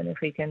weakness. And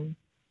if we can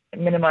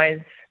minimize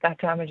that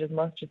damage as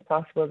much as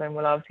possible, then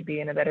we'll obviously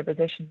be in a better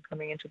position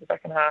coming into the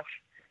second half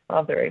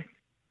of the race.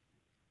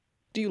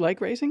 Do you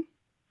like racing?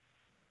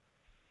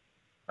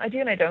 I do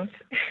and I don't.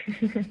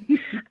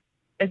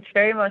 It's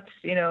very much,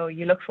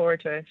 you look forward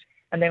to it.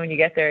 And then when you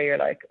get there, you're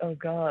like, oh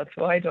God,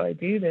 why do I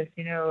do this?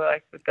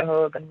 With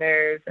the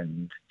nerves,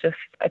 and just,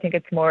 I think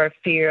it's more a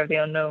fear of the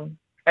unknown.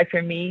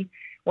 For me,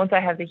 once I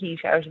have the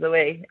heat out of the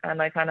way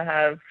and I kind of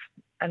have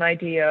an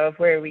idea of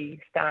where we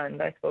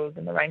stand, I suppose,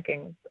 in the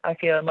rankings, I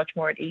feel much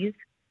more at ease.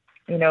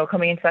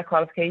 Coming into that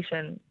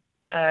qualification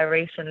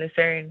race in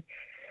Lucerne,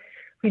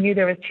 we knew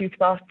there was 2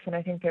 spots, and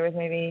I think there was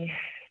maybe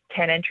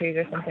 10 entries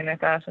or something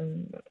like that,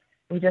 and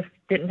we just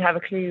didn't have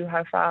a clue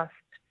how fast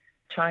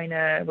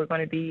China were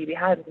going to be. We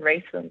hadn't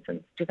raced them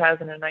since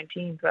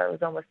 2019, so that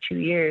was almost 2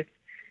 years.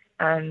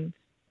 And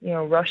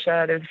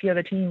Russia, there's a few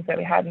other teams that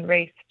we hadn't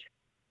raced.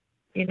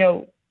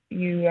 You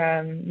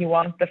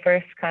want the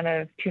first kind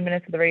of 2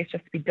 minutes of the race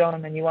just to be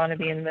done, and you want to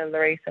be in the middle of the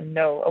race and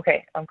know,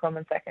 okay, I'm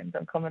coming second,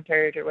 I'm coming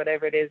third, or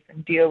whatever it is,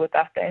 and deal with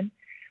that then.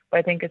 But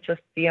I think it's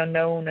just the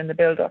unknown and the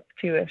build up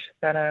to it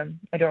that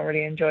I don't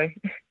really enjoy.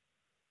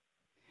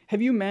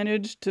 Have you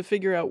managed to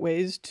figure out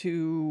ways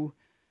to,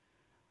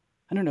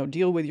 I don't know,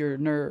 deal with your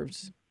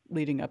nerves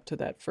leading up to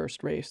that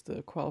first race,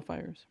 the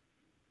qualifiers?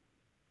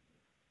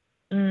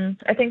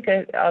 I think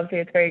that obviously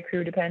it's very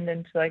crew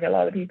dependent. Like, a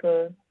lot of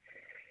people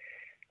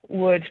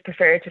would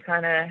prefer to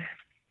kind of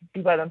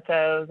be by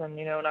themselves and,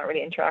 not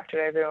really interact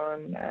with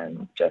everyone,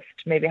 and just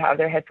maybe have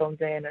their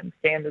headphones in and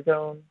stay in the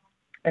zone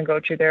and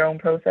go through their own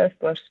process.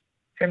 But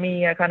for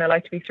me, I kind of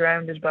like to be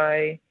surrounded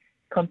by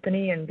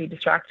company and be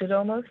distracted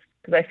almost,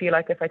 because I feel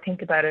like if I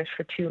think about it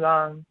for too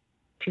long,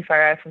 too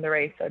far out from the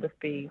race, I'll just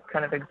be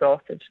kind of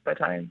exhausted by the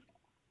time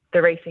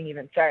the racing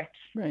even starts.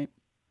 Right.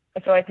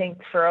 So I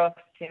think for us,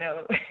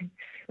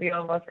 we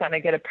almost kind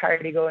of get a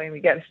party going. We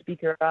get a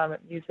speaker on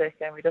with music,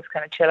 and we just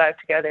kind of chill out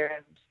together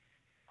and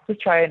just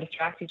try and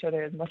distract each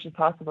other as much as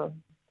possible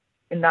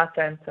in that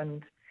sense.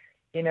 And,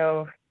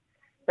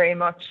 very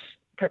much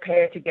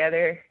prepare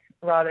together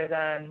rather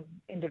than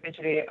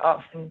individually,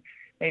 often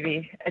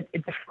maybe a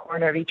different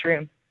corner of each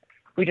room.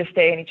 We just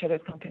stay in each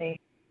other's company.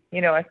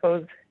 I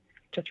suppose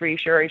just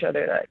reassure each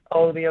other that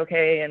all will be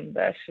okay, and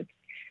that it's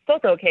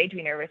also okay to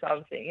be nervous,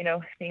 obviously.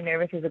 Being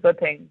nervous is a good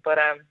thing, but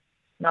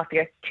not to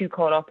get too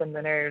caught up in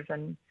the nerves,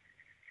 and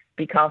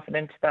be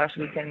confident that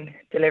we can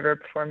deliver a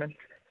performance.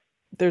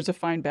 There's a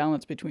fine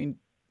balance between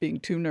being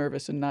too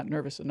nervous and not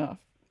nervous enough.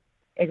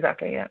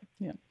 Exactly, yeah.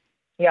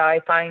 Yeah,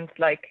 I find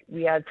like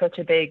we had such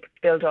a big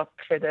build up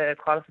for the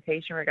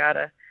qualification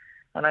regatta,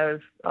 and I was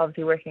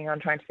obviously working on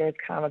trying to stay as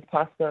calm as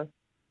possible.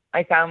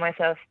 I found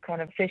myself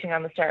kind of sitting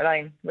on the start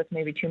line with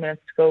maybe 2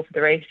 minutes to go for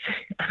the race.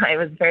 I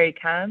was very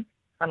calm,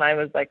 and I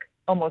was like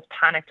almost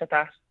panicked at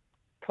that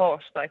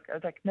thought. Like, I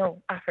was like,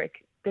 no, Aifric,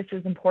 this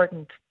is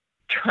important.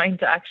 Trying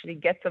to actually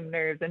get some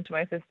nerves into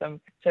my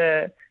system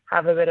to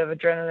have a bit of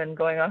adrenaline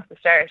going off the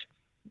start.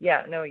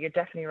 Yeah, no, you're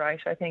definitely right.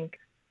 I think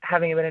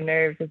having a bit of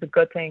nerves is a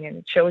good thing, and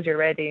it shows you're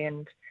ready,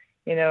 and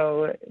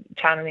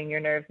channeling your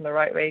nerves in the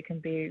right way can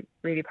be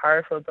really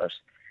powerful. But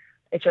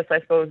it's just, I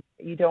suppose,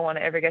 you don't want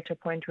to ever get to a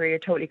point where you're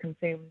totally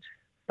consumed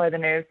by the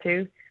nerves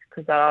too,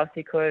 because that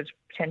obviously could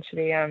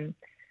potentially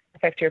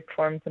affect your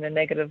performance in a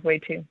negative way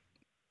too.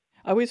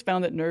 I always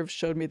found that nerves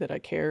showed me that I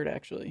cared,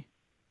 actually.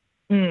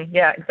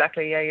 Yeah,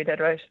 exactly. Yeah, you're dead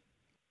right.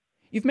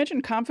 You've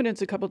mentioned confidence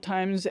a couple of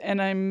times,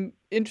 and I'm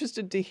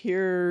interested to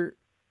hear,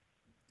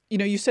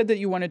 you said that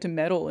you wanted to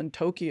medal in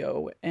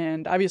Tokyo,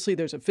 and obviously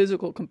there's a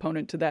physical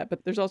component to that,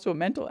 but there's also a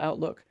mental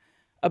outlook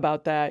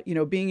about that,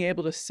 being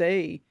able to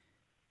say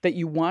that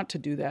you want to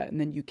do that and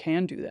then you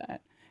can do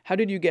that. How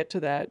did you get to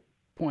that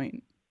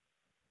point?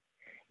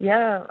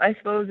 Yeah, I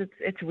suppose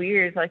it's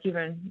weird. Like,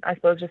 even, I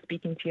suppose, just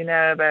speaking to you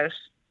now about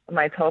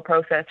my whole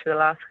process for the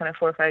last kind of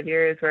 4 or 5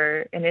 years,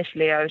 where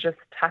initially I was just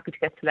happy to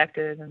get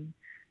selected, and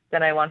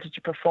then I wanted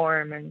to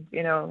perform, and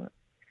you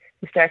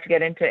start to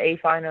get into A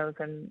finals,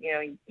 and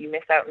you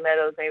miss out on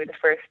medals maybe the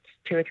first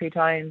 2 or 3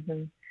 times,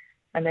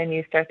 and then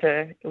you start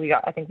to,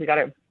 I think we got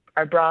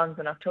our bronze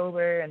in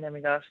October, and then we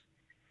got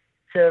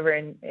silver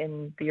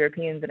in the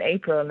Europeans in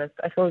April, and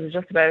I suppose it's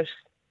just about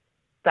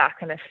that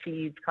kind of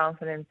feeds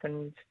confidence,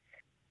 and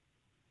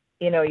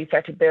you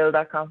start to build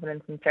that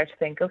confidence and start to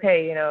think,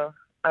 okay,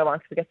 I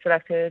wanted to get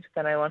selected,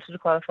 then I wanted to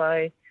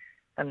qualify,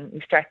 and you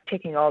start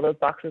ticking all those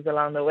boxes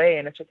along the way,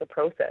 and it's just a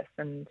process.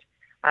 And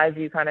as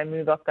you kind of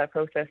move up that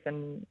process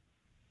and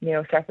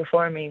start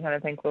performing, you kind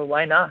of think, well,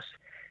 why not?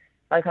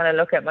 I kind of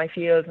look at my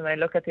field and I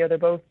look at the other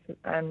boats,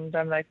 and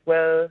I'm like,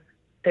 well,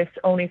 there's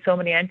only so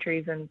many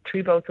entries and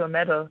 3 boats to a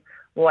medal.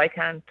 Why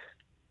can't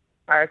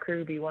our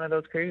crew be one of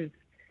those crews?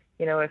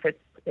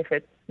 If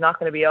it's not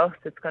going to be us,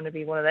 it's going to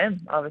be one of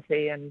them,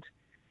 obviously. And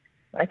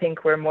I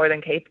think we're more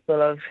than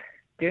capable of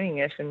doing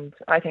it. And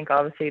I think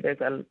obviously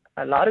there's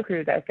a lot of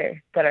crews out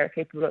there that are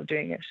capable of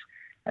doing it.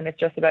 And it's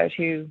just about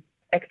who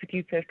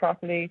executes it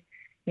properly,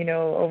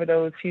 over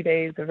those few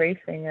days of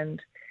racing.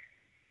 And,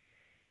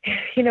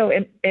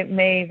 it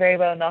may very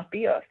well not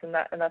be us, and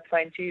that's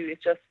fine too.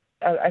 It's just,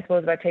 I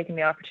suppose, about taking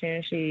the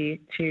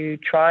opportunity to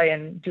try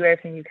and do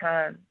everything you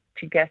can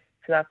to get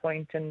to that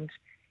point. And,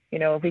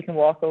 if we can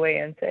walk away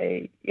and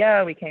say,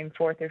 yeah, we came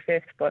 4th or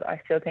 5th, but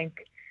I still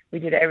think we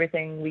did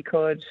everything we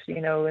could,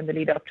 in the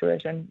lead up to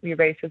it, and we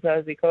raced as well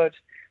as we could,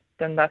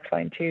 then that's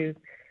fine too.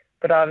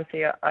 But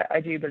obviously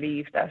I do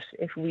believe that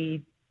if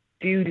we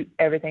do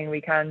everything we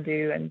can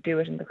do and do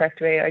it in the correct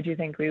way, I do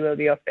think we will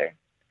be up there,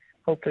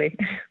 hopefully.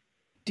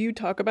 Do you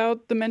talk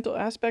about the mental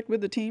aspect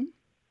with the team?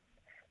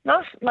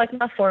 Not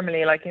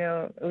formally,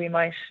 we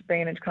might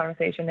bring it into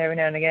conversation every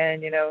now and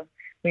again.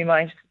 We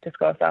might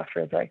discuss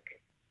afterwards, like,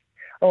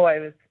 oh, I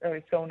was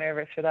so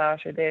nervous for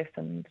that or this.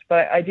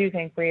 But I do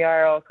think we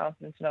are all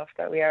confident enough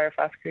that we are a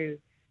fast crew.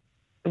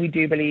 We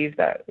do believe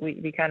that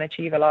we can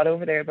achieve a lot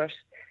over there, but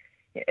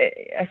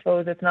I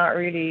suppose it's not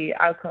really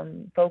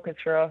outcome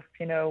focused for us.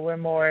 We're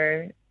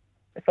more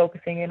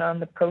focusing in on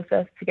the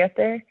process to get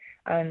there.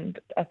 And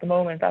at the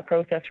moment, that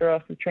process for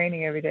us is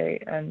training every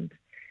day. And,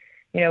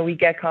 we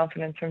get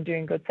confidence from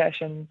doing good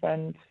sessions.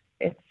 And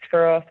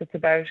for us, it's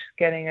about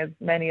getting as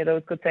many of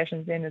those good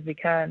sessions in as we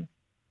can.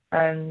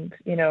 And,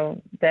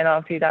 then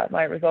obviously that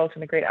might result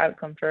in a great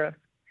outcome for us.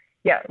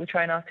 Yeah, we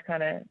try not to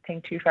kind of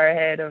think too far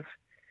ahead of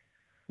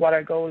what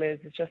our goal is.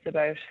 It's just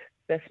about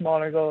the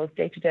smaller goals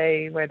day to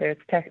day, whether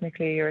it's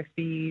technically or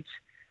speed,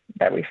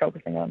 that we're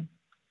focusing on.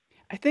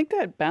 I think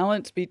that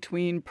balance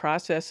between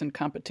process and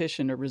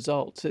competition or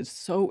results is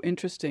so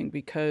interesting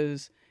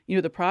because,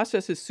 the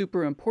process is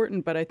super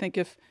important, but I think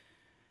if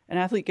an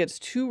athlete gets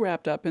too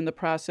wrapped up in the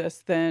process,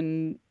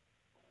 then,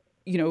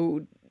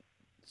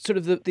 sort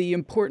of the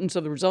importance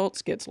of the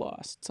results gets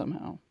lost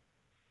somehow.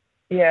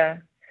 Yeah,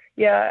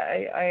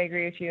 I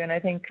agree with you. And I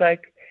think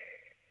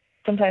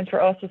sometimes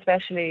for us,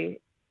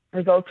 especially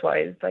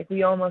results-wise,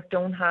 we almost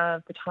don't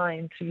have the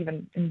time to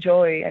even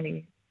enjoy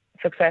any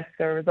success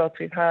or results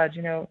we've had.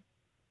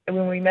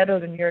 When we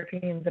medaled in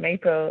Europeans in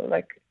April,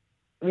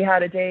 we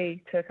had a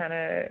day to kind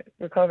of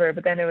recover,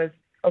 but then it was,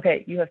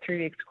 okay, you have 3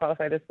 weeks to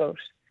qualify this boat.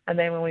 And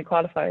then when we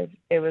qualified,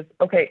 it was,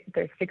 okay,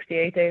 there's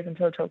 68 days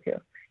until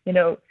Tokyo.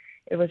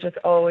 It was just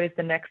always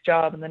the next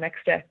job and the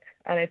next step.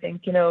 And I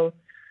think, over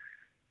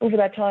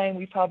that time,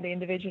 we probably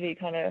individually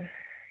kind of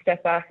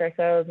stepped back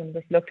ourselves and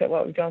just looked at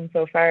what we've done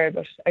so far.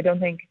 But I don't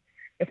think,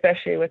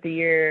 especially with the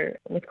year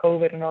with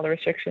COVID and all the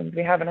restrictions,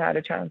 we haven't had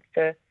a chance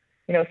to,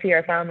 see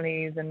our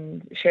families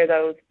and share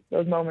those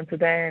moments with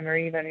them, or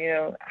even,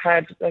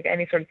 had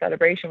any sort of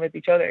celebration with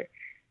each other,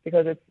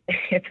 because it's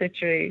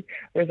literally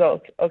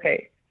results.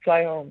 Okay,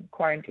 fly home,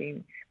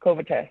 quarantine,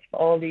 COVID test,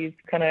 all these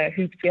kind of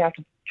hoops we have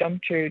to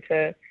jump through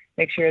to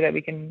make sure that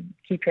we can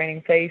keep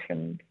training safe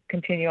and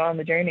continue on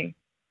the journey.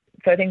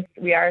 So I think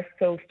we are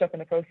so stuck in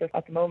the process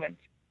at the moment.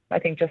 I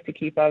think just to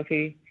keep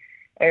obviously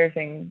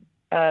everything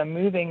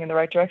moving in the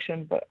right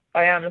direction. But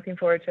I am looking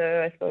forward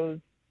to, I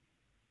suppose,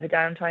 the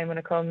downtime when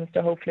it comes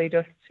to hopefully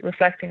just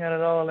reflecting on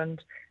it all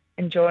and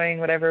enjoying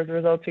whatever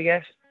results we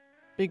get.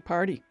 Big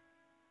party.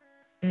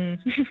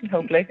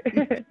 Hopefully.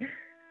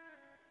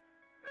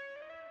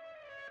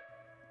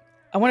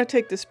 I want to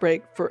take this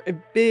break for a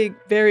big,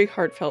 very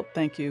heartfelt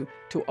thank you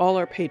to all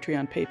our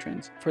Patreon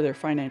patrons for their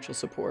financial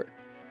support.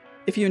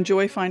 If you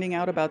enjoy finding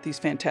out about these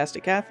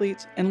fantastic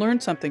athletes and learn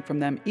something from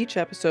them each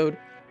episode,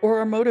 or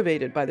are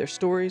motivated by their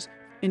stories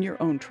in your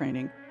own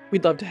training,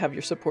 we'd love to have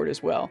your support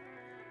as well.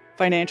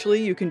 Financially,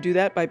 you can do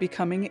that by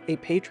becoming a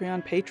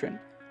Patreon patron.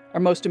 Our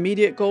most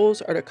immediate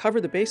goals are to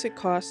cover the basic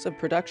costs of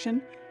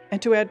production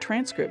and to add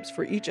transcripts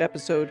for each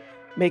episode,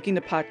 making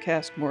the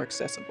podcast more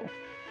accessible.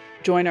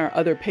 Join our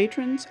other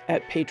patrons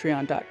at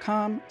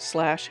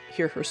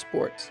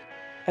patreon.com/hearhersports.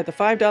 At the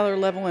 $5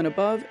 level and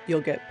above, you'll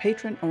get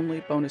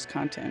patron-only bonus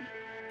content.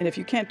 And if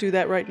you can't do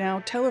that right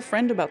now, tell a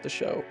friend about the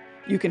show.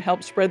 You can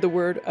help spread the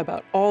word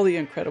about all the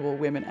incredible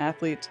women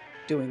athletes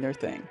doing their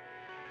thing.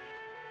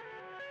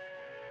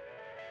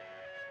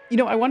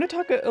 I want to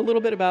talk a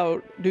little bit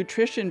about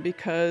nutrition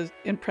because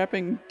in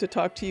prepping to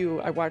talk to you,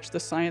 I watched the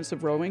Science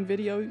of Rowing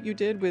video you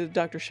did with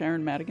Dr.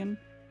 Sharon Madigan,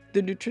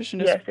 the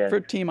nutritionist for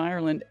Team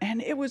Ireland.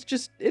 And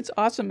it's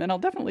awesome. And I'll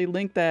definitely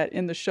link that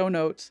in the show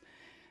notes.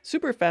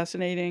 Super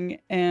fascinating.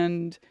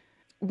 And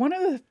one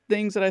of the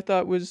things that I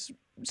thought was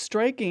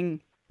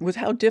striking was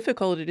how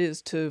difficult it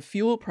is to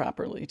fuel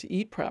properly, to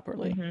eat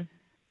properly. Mm-hmm.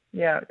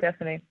 Yeah,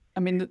 definitely.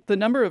 I mean, the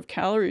number of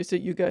calories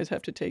that you guys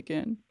have to take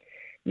in.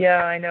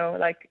 Yeah, I know.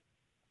 I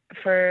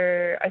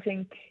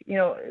think,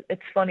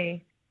 it's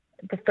funny.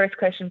 The first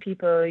question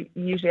people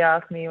usually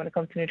ask me when it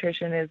comes to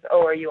nutrition is,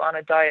 oh, are you on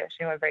a diet?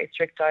 A very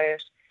strict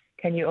diet?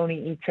 Can you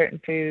only eat certain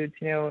foods?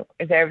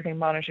 Is everything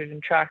monitored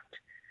and tracked?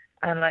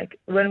 And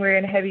when we're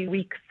in heavy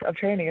weeks of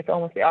training, it's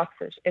almost the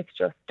opposite. It's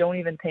just don't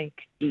even think,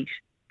 eat.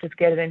 Just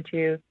get it into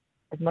you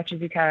as much as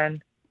you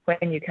can,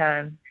 when you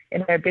can.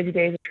 In our busy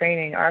days of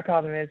training, our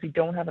problem is we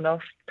don't have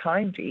enough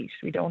time to eat.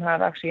 We don't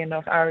have actually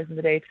enough hours in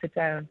the day to sit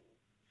down.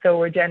 So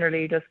we're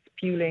generally just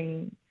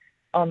fueling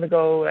on the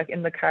go,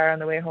 in the car on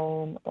the way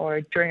home,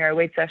 or during our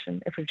weight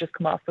session. If we've just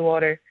come off the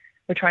water,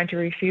 we're trying to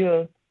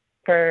refuel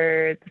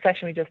for the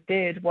session we just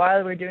did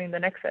while we're doing the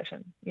next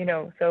session,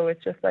 So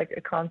it's just a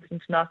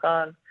constant knock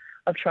on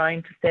of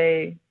trying to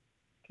stay,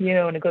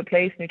 in a good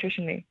place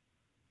nutritionally.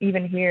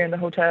 Even here in the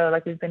hotel,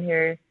 we've been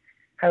here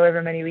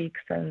however many weeks,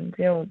 and,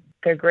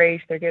 they're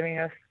great. They're giving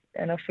us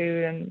enough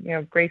food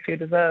and, great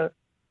food as well.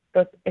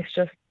 But it's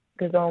just,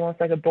 there's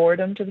almost a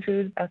boredom to the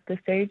food at this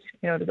stage.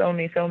 There's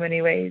only so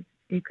many ways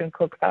you can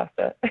cook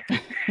pasta.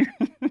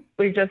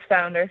 We've just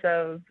found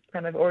ourselves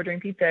kind of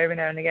ordering pizza every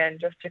now and again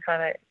just to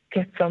kind of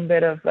get some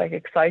bit of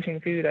exciting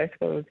food, I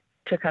suppose,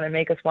 to kind of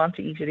make us want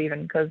to eat it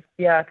even. Because,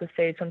 at this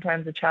stage,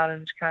 sometimes the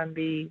challenge can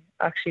be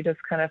actually just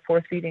kind of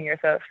force feeding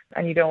yourself.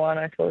 And you don't want,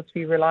 I suppose, to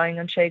be relying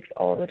on shakes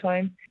all the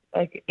time.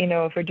 Like,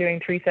 if we're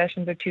doing 3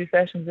 sessions or 2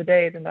 sessions a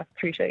day, then that's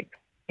 3 shakes,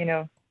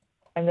 And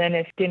then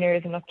if dinner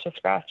isn't up to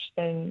scratch,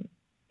 then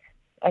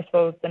I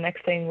suppose the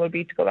next thing will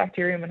be to go back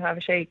to your room and have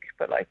a shake.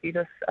 But like, you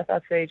just, at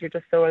that stage, you're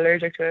just so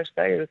allergic to it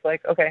that you're just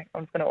like, okay,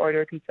 I'm just going to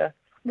order a pizza.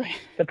 Right.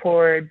 The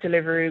poor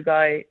Deliveroo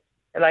guy,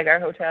 like, our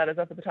hotel is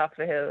up at the top of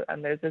a hill,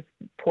 and there's this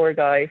poor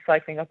guy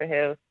cycling up a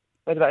hill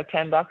with about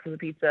 10 boxes of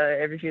pizza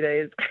every few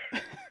days.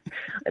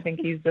 I think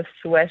he's just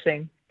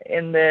sweating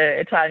in the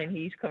Italian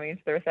heat coming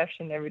into the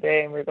reception every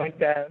day, and we're going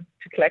down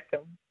to collect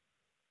them.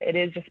 It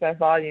is just about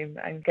volume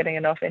and getting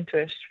enough into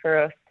it for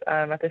us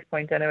at this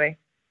point anyway.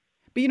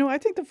 But, I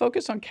think the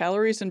focus on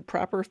calories and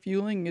proper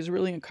fueling is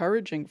really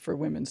encouraging for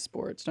women's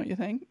sports, don't you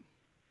think?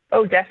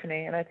 Oh,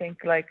 definitely. And I think,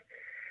 like,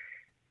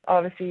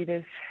 obviously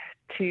there's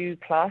 2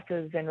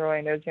 classes in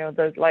rowing.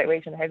 There's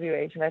lightweight and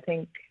heavyweight. And I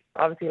think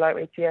obviously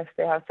lightweights, yes,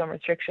 they have some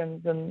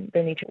restrictions and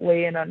they need to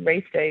weigh in on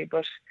race day.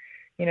 But,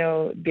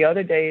 the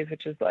other days,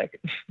 which is like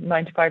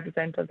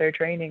 95% of their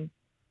training,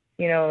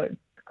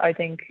 I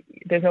think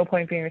there's no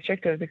point being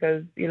restrictive,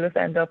 because you'll just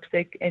end up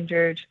sick,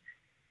 injured.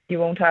 You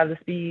won't have the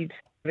speed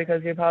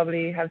because you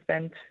probably have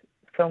spent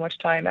so much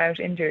time out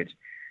injured.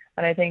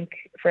 And I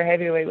think for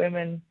heavyweight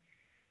women,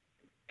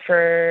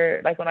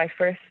 for like when I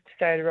first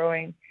started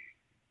rowing,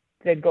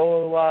 the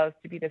goal was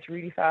to be this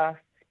really fast,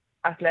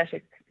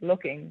 athletic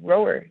looking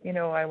rower.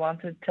 I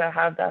wanted to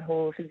have that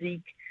whole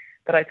physique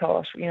that I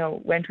thought,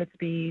 went with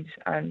speed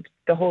and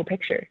the whole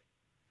picture.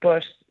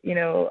 But,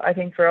 I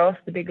think for us,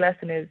 the big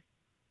lesson is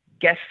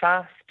get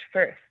fast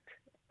first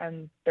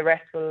and the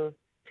rest will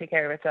take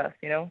care of itself,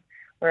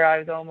 where I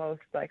was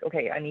almost like,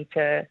 okay, I need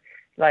to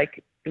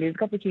like lose a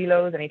couple of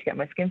kilos, I need to get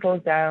my skin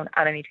folds down,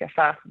 and I need to get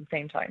fast at the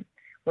same time.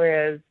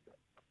 Whereas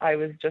I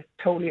was just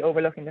totally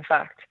overlooking the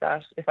fact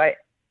that if I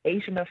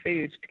ate enough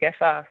food to get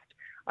fast,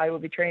 I will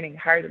be training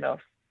hard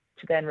enough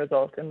to then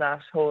result in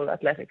that whole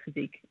athletic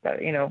physique that,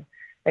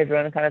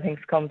 everyone kind of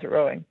thinks comes with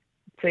rowing.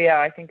 So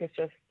yeah, I think it's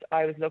just,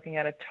 I was looking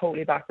at it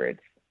totally backwards.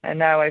 And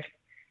now I've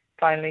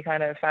finally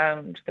kind of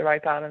found the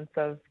right balance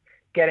of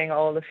getting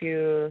all the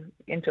fuel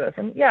into us.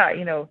 And yeah,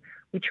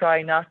 we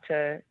try not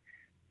to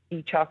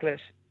eat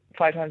chocolate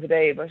 5 times a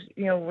day, but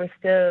we're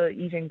still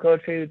eating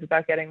good foods,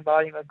 about getting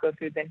volume of good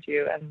foods into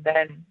you. And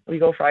then we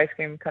go for ice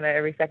cream kind of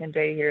every second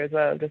day here as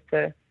well, just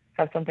to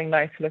have something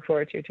nice to look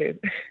forward to too.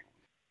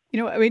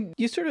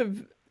 You sort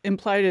of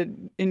implied it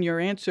in your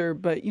answer,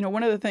 but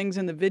one of the things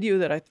in the video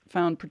that I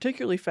found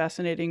particularly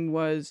fascinating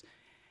was,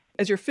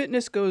 as your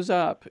fitness goes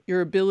up, your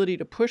ability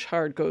to push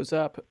hard goes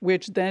up,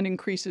 which then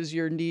increases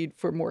your need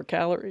for more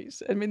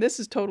calories. I mean, this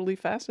is totally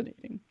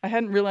fascinating. I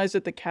hadn't realized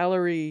that the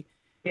calorie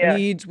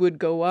needs would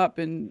go up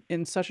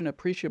in such an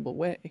appreciable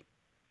way.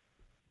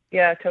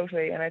 Yeah,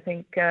 totally. And I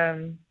think,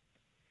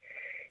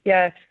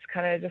 it's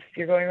kind of just,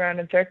 you're going around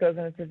in circles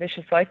and it's a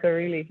vicious cycle,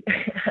 really.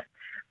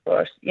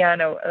 But yeah,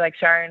 no, like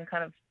Sharon,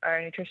 kind of our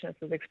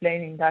nutritionist, was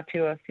explaining that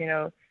to us,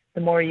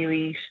 the more you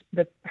eat,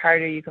 the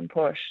harder you can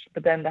push.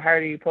 But then the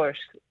harder you push,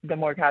 the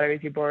more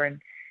calories you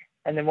burn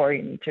and the more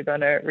you need to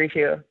gonna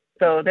refuel.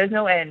 So there's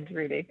no end,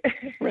 really.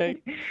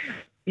 Right.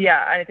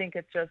 Yeah, I think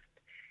it's just,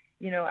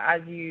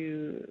 as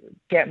you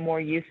get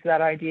more used to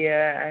that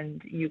idea and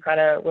you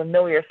kind of will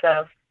know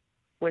yourself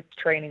with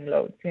training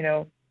loads,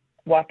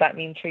 what that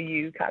means for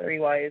you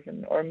calorie-wise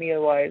or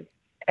meal-wise,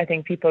 I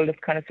think people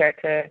just kind of start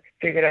to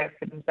figure it out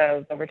for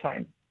themselves over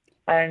time.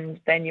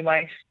 And then you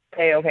might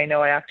say, okay,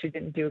 no, I actually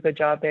didn't do a good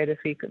job there this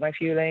week with my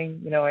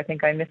fueling. I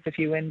think I missed a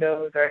few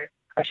windows, or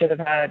I should have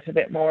had a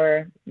bit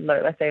more,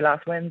 let's say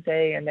last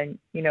Wednesday. And then,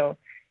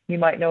 you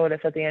might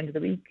notice at the end of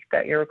the week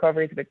that your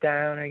recovery is a bit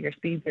down, or your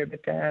speeds are a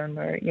bit down,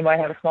 or you might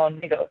have a small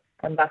niggle.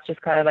 And that's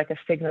just kind of like a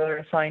signal or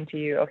a sign to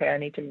you, okay, I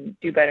need to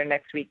do better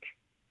next week,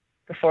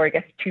 before it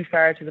gets too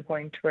far to the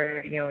point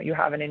where, you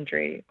have an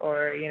injury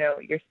or,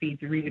 your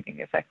speed's really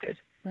being affected.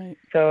 Right.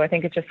 So I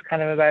think it's just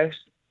kind of about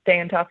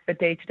staying on top of it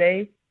day to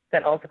day,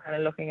 then also kind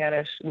of looking at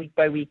it week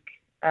by week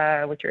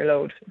with your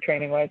load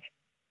training-wise.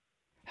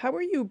 How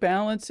are you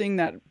balancing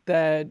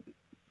that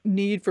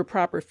need for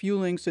proper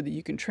fueling so that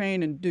you can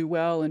train and do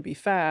well and be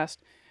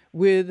fast,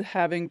 with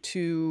having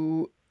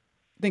to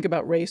think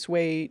about race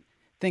weight,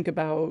 think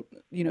about,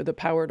 the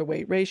power to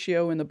weight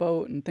ratio in the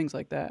boat and things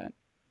like that?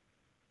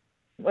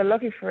 Well,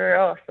 lucky for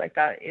us, like,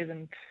 that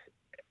isn't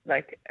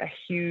like a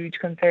huge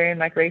concern,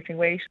 like racing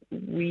weight.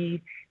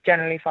 We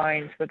generally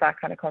find that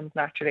kind of comes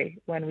naturally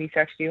when we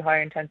start to do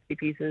higher intensity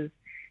pieces.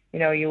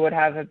 You would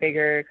have a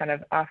bigger kind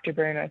of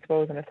afterburn, I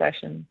suppose, in a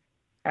session.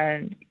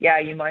 And yeah,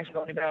 you might have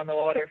only been on the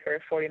water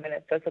for 40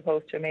 minutes as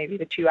opposed to maybe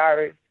the 2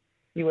 hours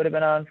you would have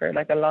been on for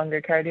like a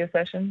longer cardio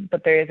session,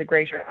 but there is a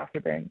greater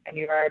afterburn and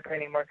you are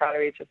burning more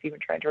calories just even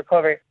trying to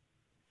recover.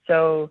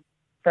 So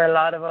for a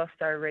lot of us,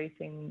 our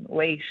racing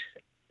weight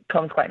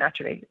comes quite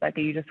naturally. Like,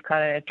 you just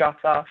kind of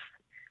drops off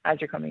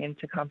as you're coming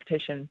into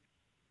competition.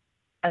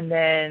 And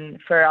then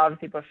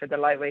but for the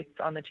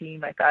lightweights on the team,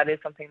 like, that is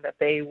something that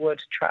they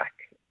would track.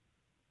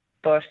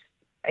 But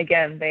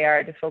again, they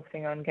are just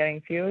focusing on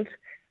getting fueled.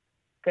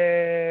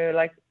 The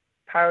like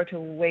power to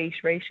weight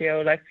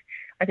ratio, like,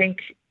 I think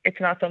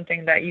it's not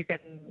something that you can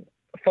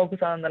focus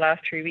on the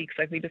last 3 weeks.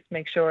 Like we just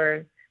make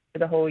sure for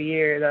the whole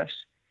year that,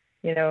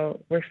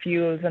 we're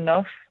fueled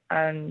enough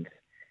and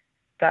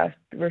that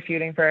we're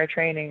fueling for our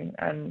training.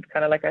 And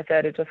kind of like I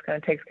said, it just kind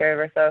of takes care of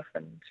ourselves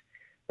and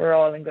we're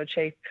all in good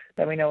shape,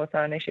 that we know it's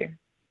not an issue.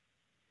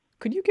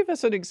 Could you give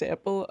us an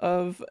example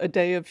of a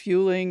day of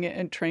fueling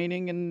and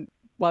training and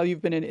while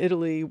you've been in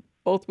Italy,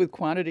 both with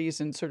quantities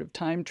and sort of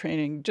time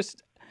training?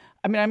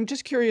 I'm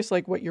just curious,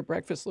 like what your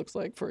breakfast looks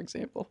like, for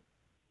example.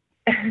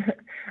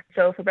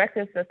 So for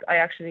breakfast, I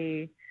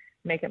actually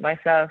make it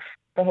myself.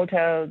 The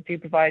hotel do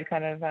provide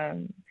kind of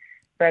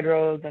bread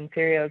rolls and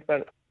cereals,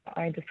 but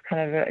I'm just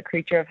kind of a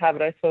creature of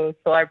habit, I suppose.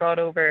 So I brought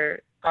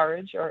over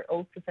porridge or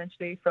oats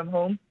essentially from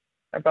home.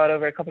 I brought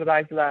over a couple of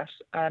bags of that,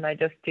 and I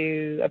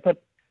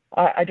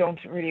don't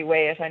really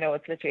weigh it. I know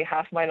it's literally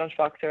half my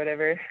lunchbox or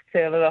whatever.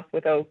 Fill it up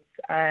with oats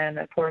and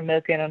I pour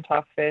milk in on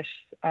top of it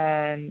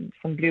and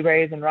some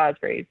blueberries and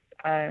raspberries.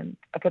 And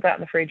I put that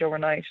in the fridge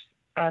overnight.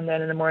 And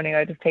then in the morning,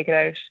 I just take it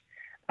out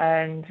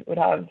and would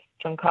have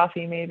some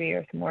coffee maybe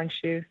or some orange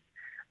juice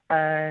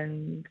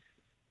and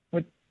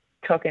would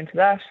tuck into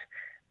that.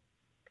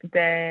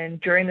 Then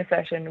during the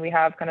session, we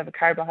have kind of a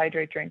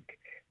carbohydrate drink.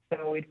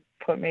 So we'd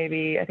put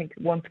maybe, I think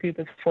 1 scoop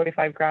is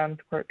 45 grams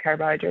per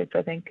carbohydrates,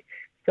 I think.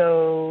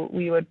 So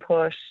we would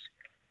put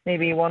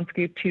maybe 1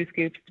 scoop, 2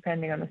 scoops,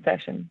 depending on the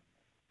session.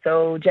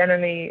 So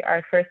generally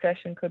our first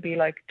session could be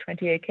like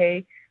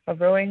 28K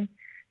of rowing.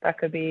 That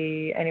could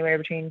be anywhere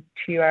between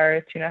 2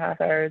 hours,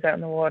 2.5 hours out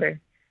in the water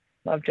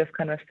of just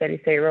kind of steady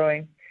state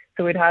rowing.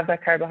 So we'd have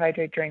that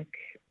carbohydrate drink,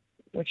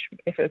 which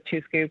if it was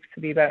 2 scoops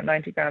would be about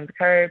 90 grams of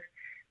carbs.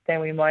 Then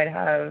we might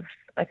have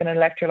like an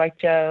electrolyte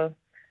gel,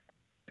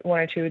 1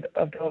 or 2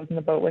 of those in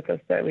the boat with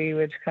us that we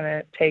would kind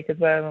of take as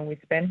well when we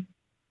spin.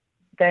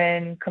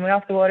 Then coming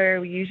off the water,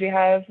 we usually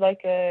have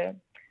like a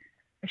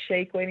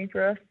shake waiting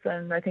for us,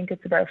 and I think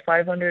it's about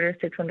 500 or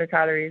 600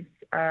 calories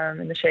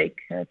in the shake.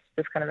 And it's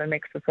just kind of a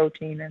mix of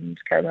protein and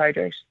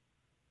carbohydrate.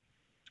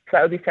 So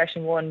that would be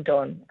session 1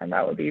 done, and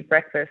that would be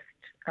breakfast,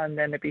 and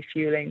then it'd be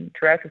fueling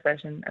throughout the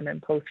session, and then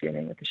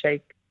post-fueling with the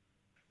shake.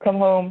 Come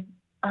home,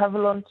 have a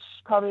lunch,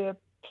 probably a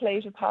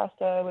plate of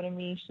pasta with a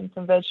meat and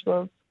some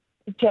vegetables.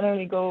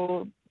 Generally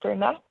go for a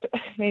nap,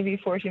 maybe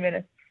 40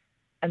 minutes.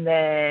 And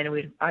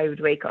then I would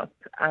wake up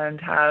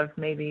and have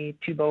maybe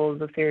 2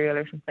 bowls of cereal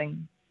or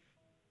something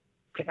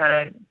to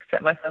kind of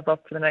set myself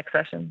up for the next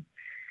session.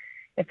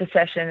 If the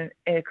session,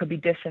 it could be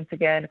distance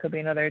again, it could be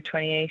another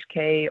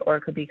 28K, or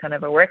it could be kind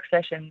of a work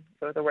session.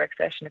 So the work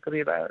session, it could be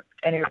about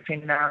anywhere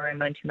between an hour and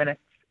 90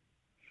 minutes.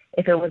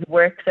 If it was a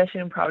work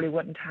session, probably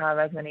wouldn't have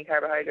as many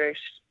carbohydrates.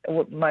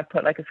 Might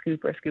put like a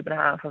scoop or a scoop and a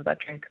half of that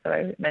drink that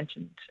I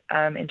mentioned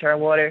into our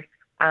water.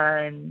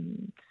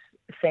 And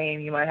same,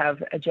 you might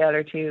have a gel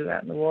or 2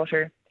 out in the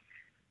water.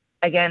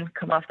 Again,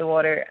 come off the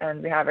water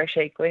and we have our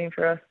shake waiting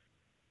for us.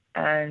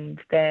 And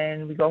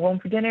then we go home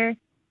for dinner,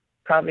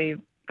 probably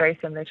very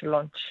similar to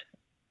lunch.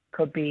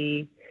 Could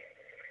be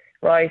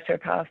rice or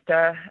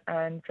pasta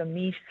and some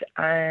meat.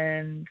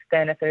 And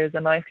then if there's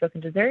a nice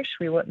looking dessert,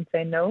 we wouldn't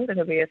say no. There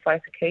could be a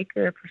slice of cake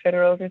or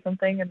profiteroles or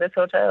something in this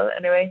hotel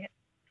anyway.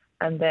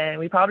 And then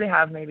we probably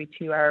have maybe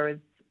 2 hours,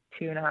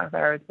 2.5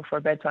 hours before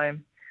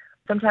bedtime.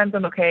 Sometimes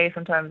I'm okay,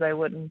 sometimes I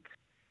wouldn't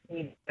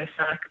need a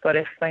snack, but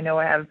if I know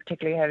I have a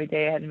particularly heavy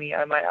day ahead of me,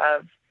 I might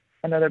have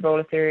another bowl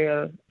of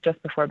cereal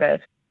just before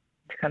bed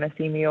to kind of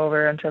see me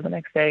over until the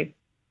next day.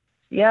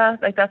 Yeah,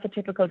 like that's a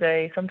typical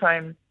day.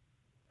 Sometimes,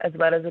 as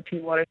well as the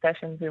 2 water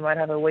sessions, we might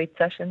have a weight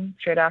session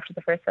straight after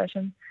the first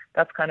session.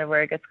 That's kind of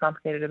where it gets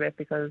complicated a bit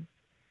because,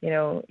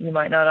 you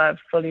might not have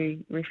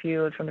fully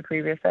refueled from the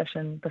previous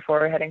session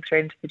before heading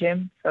straight into the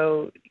gym.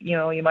 So,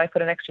 you might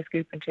put an extra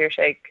scoop into your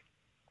shake,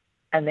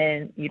 and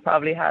then you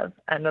probably have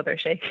another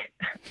shake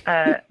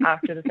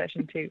after the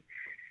session too.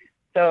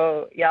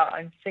 So yeah,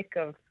 I'm sick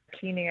of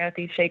cleaning out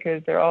these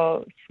shakers. They're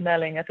all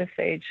smelling at this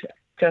stage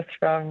just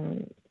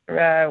from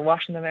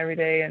washing them every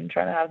day and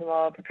trying to have them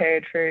all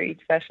prepared for each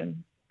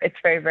session. It's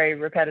very, very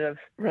repetitive,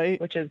 right?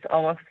 Which is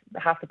almost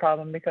half the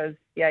problem because,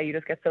 yeah, you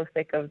just get so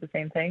sick of the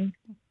same thing.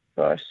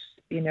 But,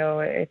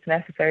 it's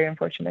necessary,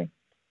 unfortunately.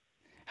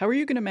 How are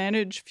you going to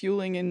manage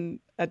fueling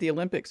at the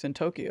Olympics in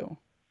Tokyo?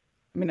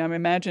 I mean, I'm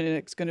imagining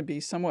it's going to be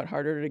somewhat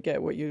harder to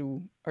get what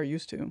you are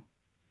used to.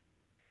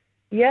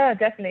 Yeah,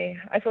 definitely.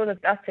 I suppose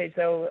at that stage,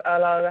 though, a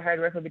lot of the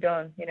hard work will be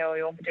done. You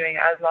won't be doing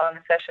as long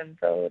a session,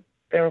 so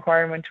the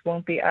requirement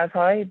won't be as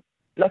high.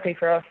 Luckily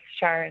for us,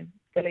 Sharon,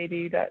 the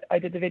lady that I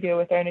did the video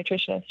with, our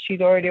nutritionist, she's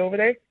already over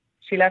there.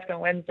 She left on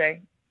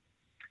Wednesday.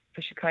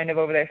 So she's kind of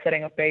over there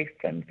setting up base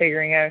and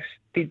figuring out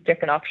these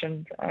different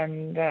options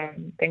and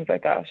things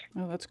like that.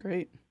 Oh, that's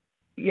great.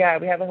 Yeah,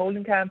 we have a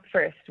holding camp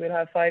first. We'll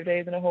have 5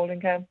 days in a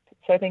holding camp.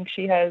 So I think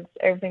she has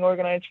everything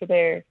organised for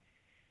there.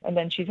 And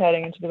then she's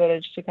heading into the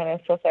village to kind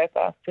of suss out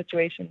that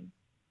situation.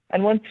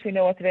 And once we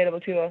know what's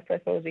available to us, I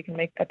suppose we can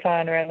make a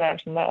plan around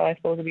that. And that, I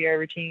suppose, will be our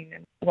routine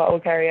and what we'll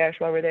carry out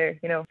while we're there.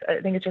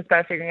 I think it's just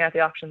about figuring out the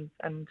options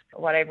and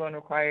what everyone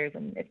requires.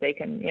 And if they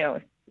can,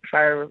 if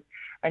our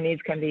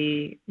needs can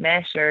be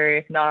met, or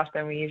if not,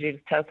 then we usually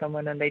just tell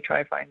someone and they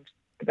try to find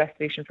the best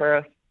solution for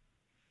us.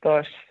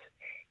 But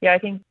yeah, I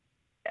think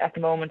at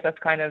the moment that's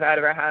kind of out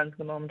of our hands at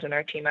the moment, and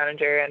our team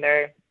manager and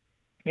our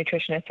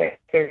nutritionists are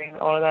figuring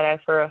all of that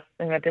out for us.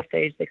 And at this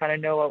stage, they kind of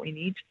know what we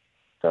need.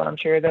 So I'm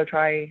sure they'll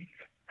try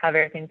have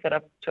everything set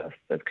up to us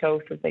as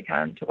close as they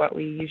can to what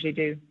we usually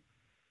do.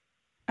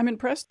 I'm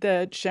impressed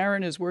that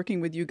Sharon is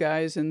working with you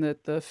guys and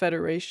that the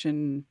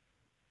Federation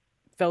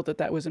felt that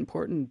that was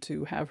important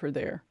to have her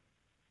there.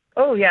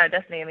 Oh yeah,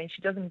 definitely. I mean,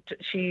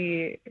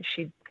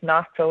 she's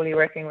not solely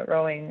working with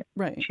rowing.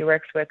 Right. She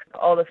works with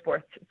all the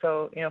sports.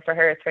 So, for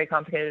her, it's very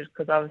complicated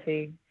because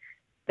obviously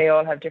they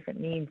all have different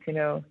needs.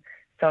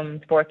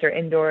 Some sports are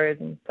indoors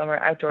and some are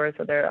outdoors.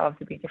 So there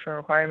obviously be different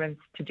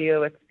requirements to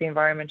deal with the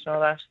environment and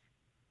all that.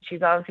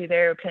 She's obviously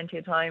there with plenty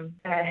of time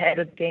ahead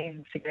of the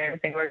games to get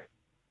everything work.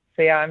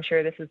 So yeah, I'm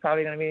sure this is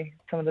probably going to be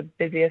some of the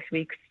busiest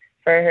weeks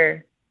for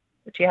her.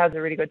 But she has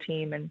a really good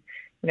team, and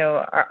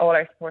all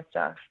our support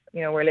staff,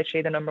 we're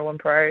literally the number one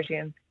priority,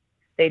 and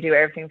they do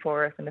everything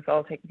for us, and it's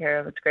all taken care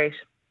of. It's great.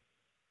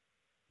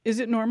 Is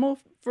it normal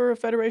for a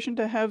federation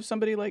to have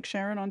somebody like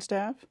Sharon on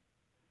staff?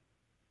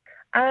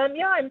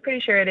 Yeah, I'm pretty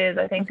sure it is.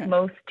 I think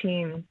most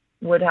teams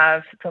would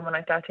have someone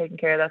like that taking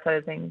care of that side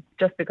of things,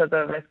 just because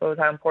of, I suppose,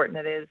 how important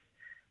it is.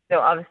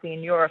 Obviously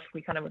in Europe,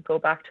 we kind of would go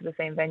back to the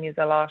same venues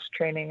a lot,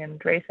 training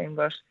and racing,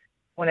 but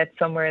when it's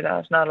somewhere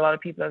that not a lot of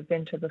people have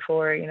been to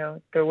before,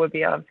 there would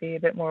be obviously a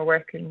bit more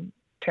work in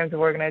terms of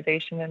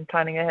organization and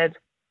planning ahead.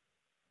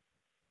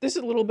 This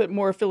is a little bit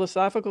more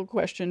philosophical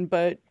question,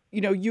 but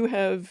you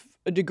have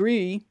a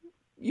degree.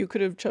 You could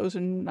have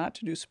chosen not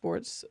to do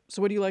sports.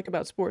 So what do you like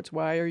about sports?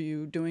 Why are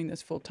you doing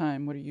this full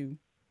time? What do you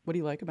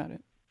like about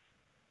it?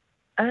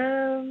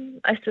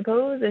 I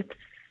suppose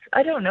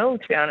I don't know,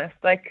 to be honest.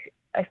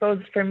 I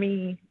suppose for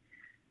me,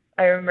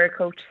 I remember a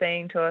coach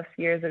saying to us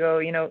years ago,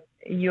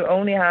 you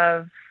only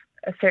have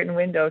a certain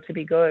window to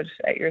be good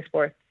at your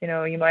sports.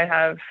 You might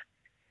have,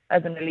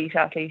 as an elite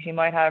athlete, you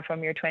might have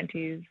from your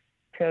 20s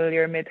till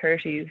your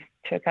mid-30s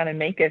to kind of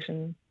make it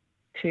and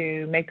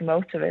to make the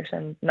most of it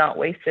and not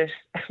waste it.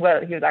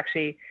 Well, he was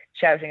actually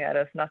shouting at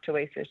us not to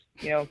waste it,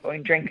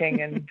 going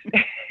drinking and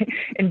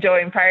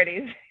enjoying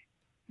parties.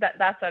 That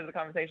side of the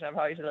conversation I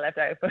probably should have left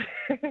out. But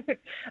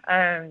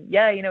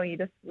he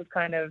just was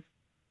kind of,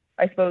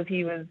 I suppose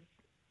he was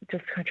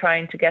just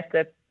trying to get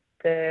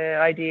the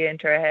idea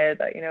into our head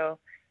that,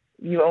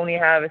 you only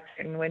have a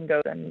certain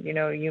window, and,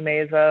 you may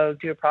as well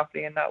do it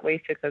properly and not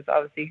waste it, because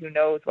obviously who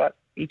knows what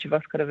each of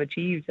us could have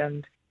achieved.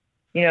 And,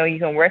 you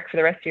can work for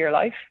the rest of your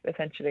life,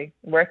 essentially.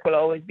 Work will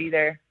always be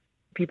there.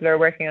 People are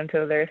working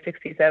until they're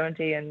 60,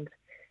 70, and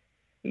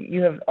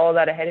you have all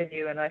that ahead of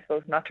you. And I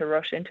suppose not to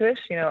rush into it.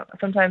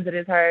 Sometimes it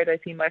is hard. I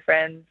see my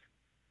friends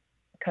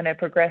kind of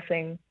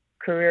progressing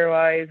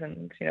career-wise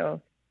and,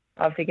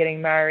 obviously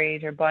getting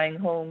married or buying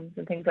homes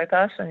and things like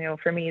that. And,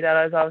 for me,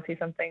 that is obviously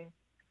something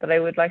that I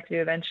would like to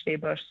do eventually,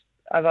 but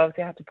I've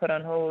obviously had to put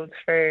on hold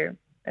for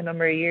a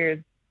number of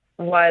years.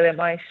 While they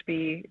might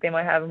be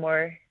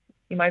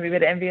you might be a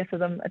bit envious of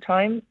them at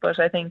times, but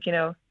I think,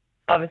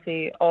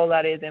 obviously all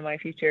that is in my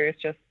future is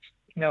just,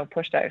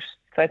 pushed out.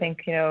 So I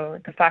think,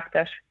 the fact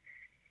that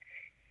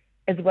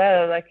as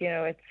well,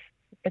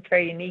 it's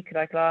very unique.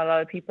 A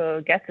lot of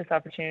people get this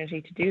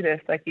opportunity to do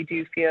this. You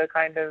do feel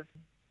kind of,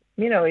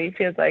 it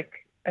feels like,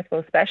 I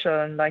suppose, special,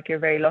 and you're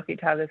very lucky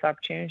to have this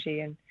opportunity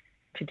and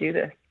to do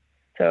this.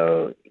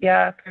 So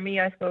yeah, for me,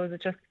 I suppose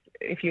it's just,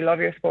 if you love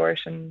your sport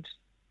and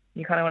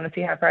you kind of want to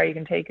see how far you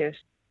can take it,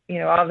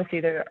 obviously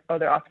there are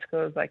other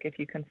obstacles, if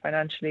you can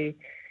financially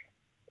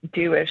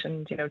do it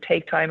and,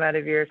 take time out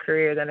of your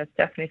career, then it's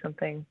definitely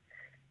something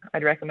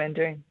I'd recommend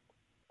doing.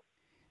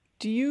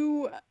 Do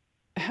you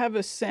have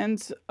a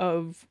sense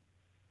of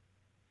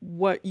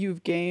what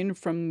you've gained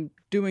from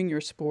doing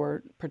your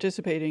sport,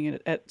 participating in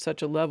it at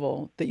such a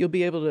level that you'll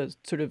be able to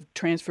sort of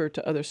transfer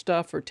to other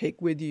stuff or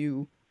take with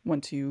you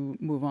once you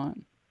move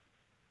on?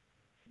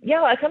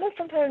 Yeah, I kind of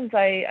sometimes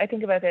I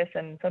think about this,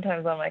 and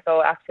sometimes I'm like,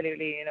 oh,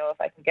 absolutely, if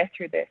I can get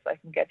through this, I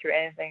can get through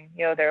anything.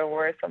 There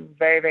were some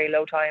very, very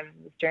low times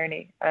in this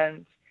journey,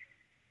 and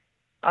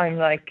I'm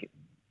like,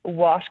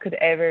 what could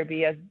ever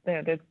be as,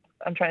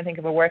 I'm trying to think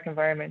of a work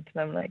environment,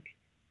 and I'm like,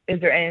 is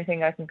there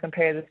anything I can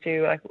compare this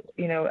to?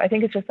 I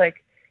think it's just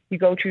you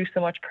go through so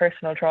much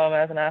personal trauma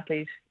as an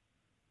athlete.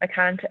 I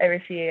can't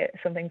ever see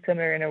something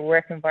similar in a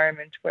work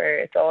environment where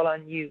it's all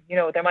on you.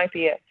 There might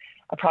be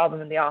a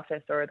problem in the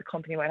office, or the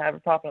company might have a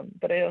problem,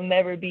 but it'll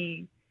never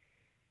be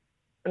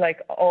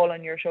all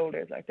on your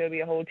shoulders. There'll be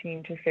a whole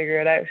team to figure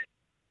it out.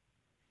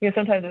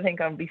 Sometimes I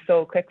think I'll be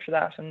so quick for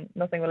that, and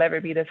nothing will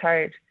ever be this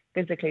hard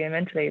physically and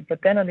mentally.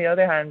 But then on the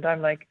other hand,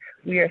 I'm like,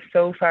 we are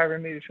so far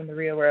removed from the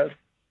real world.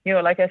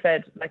 Like I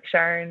said,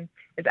 Sharon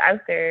is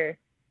out there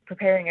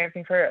preparing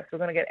everything for us. We're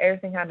going to get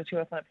everything handed to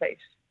us on a plate.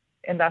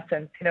 In that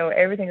sense,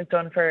 everything is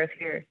done for us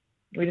here.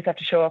 We just have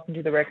to show up and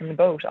do the work in the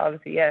boat,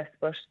 obviously, yes.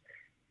 But,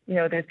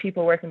 there's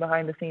people working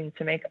behind the scenes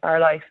to make our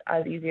life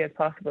as easy as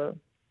possible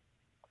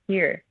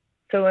here.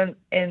 So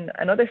in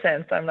another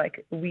sense, I'm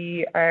like,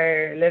 we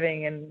are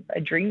living in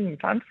a dream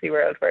fantasy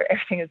world where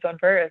everything is done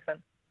for us. And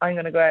I'm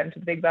going to go out into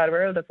the big bad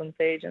world at some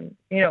stage, and,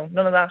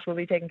 none of that will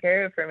be taken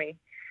care of for me.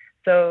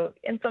 So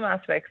in some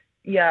aspects,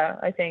 yeah,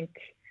 I think,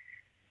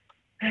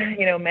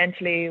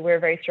 mentally we're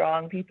very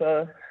strong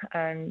people,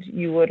 and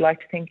you would like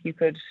to think you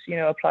could,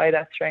 apply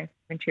that strength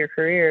into your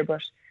career.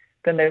 But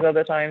then there's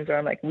other times where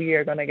I'm like, we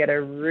are going to get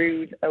a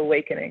rude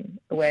awakening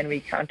when we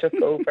can't just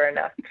go for a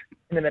nap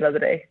in the middle of the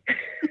day.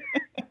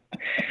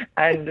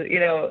 And,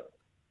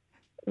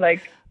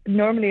 like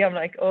normally I'm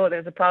like, oh,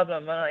 there's a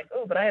problem. I'm like,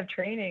 oh, but I have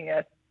training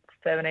at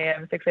 7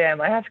 a.m., 6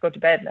 a.m. I have to go to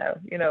bed now,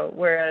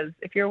 whereas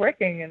if you're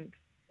working and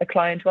a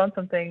client wants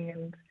something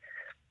and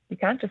you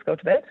can't just go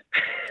to bed,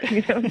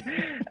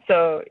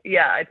 So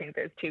yeah, I think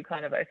there's two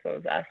kind of, I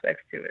suppose,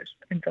 aspects to it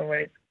in some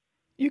ways.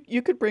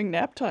 You could bring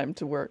nap time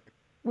to work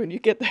when you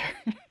get there.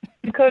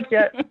 You could,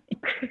 yeah.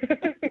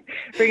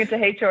 Bring it to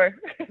HR.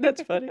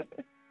 That's funny.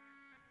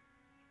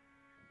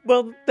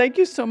 Well, thank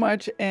you so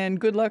much, and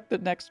good luck the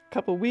next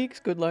couple weeks.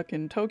 Good luck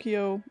in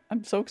Tokyo.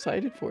 I'm so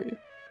excited for you.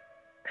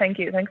 Thank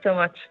you. Thanks so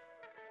much.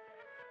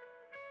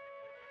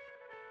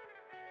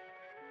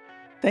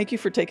 Thank you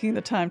for taking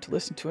the time to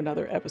listen to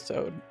another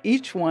episode.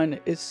 Each one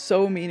is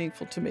so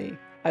meaningful to me.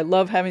 I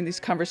love having these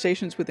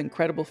conversations with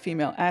incredible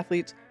female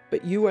athletes,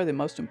 but you are the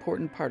most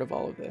important part of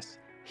all of this.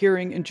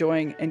 Hearing,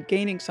 enjoying, and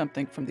gaining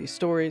something from these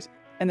stories,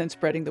 and then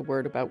spreading the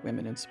word about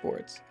women in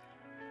sports.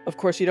 Of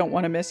course, you don't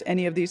want to miss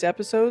any of these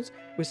episodes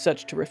with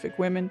such terrific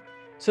women,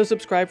 so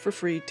subscribe for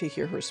free to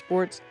Hear Her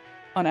Sports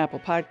on Apple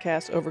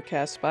Podcasts,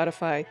 Overcast,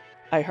 Spotify,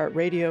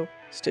 iHeartRadio,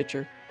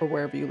 Stitcher, or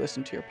wherever you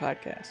listen to your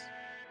podcasts.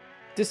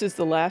 This is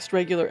the last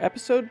regular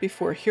episode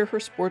before Hear Her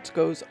Sports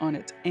goes on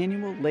its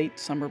annual late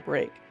summer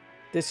break.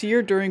 This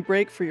year, during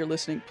break for your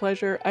listening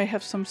pleasure, I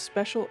have some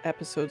special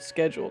episodes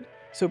scheduled,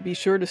 so be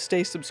sure to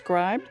stay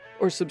subscribed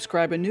or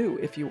subscribe anew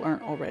if you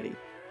aren't already.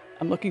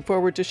 I'm looking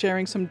forward to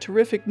sharing some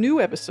terrific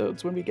new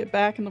episodes when we get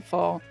back in the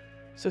fall,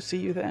 so see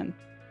you then.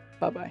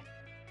 Bye-bye.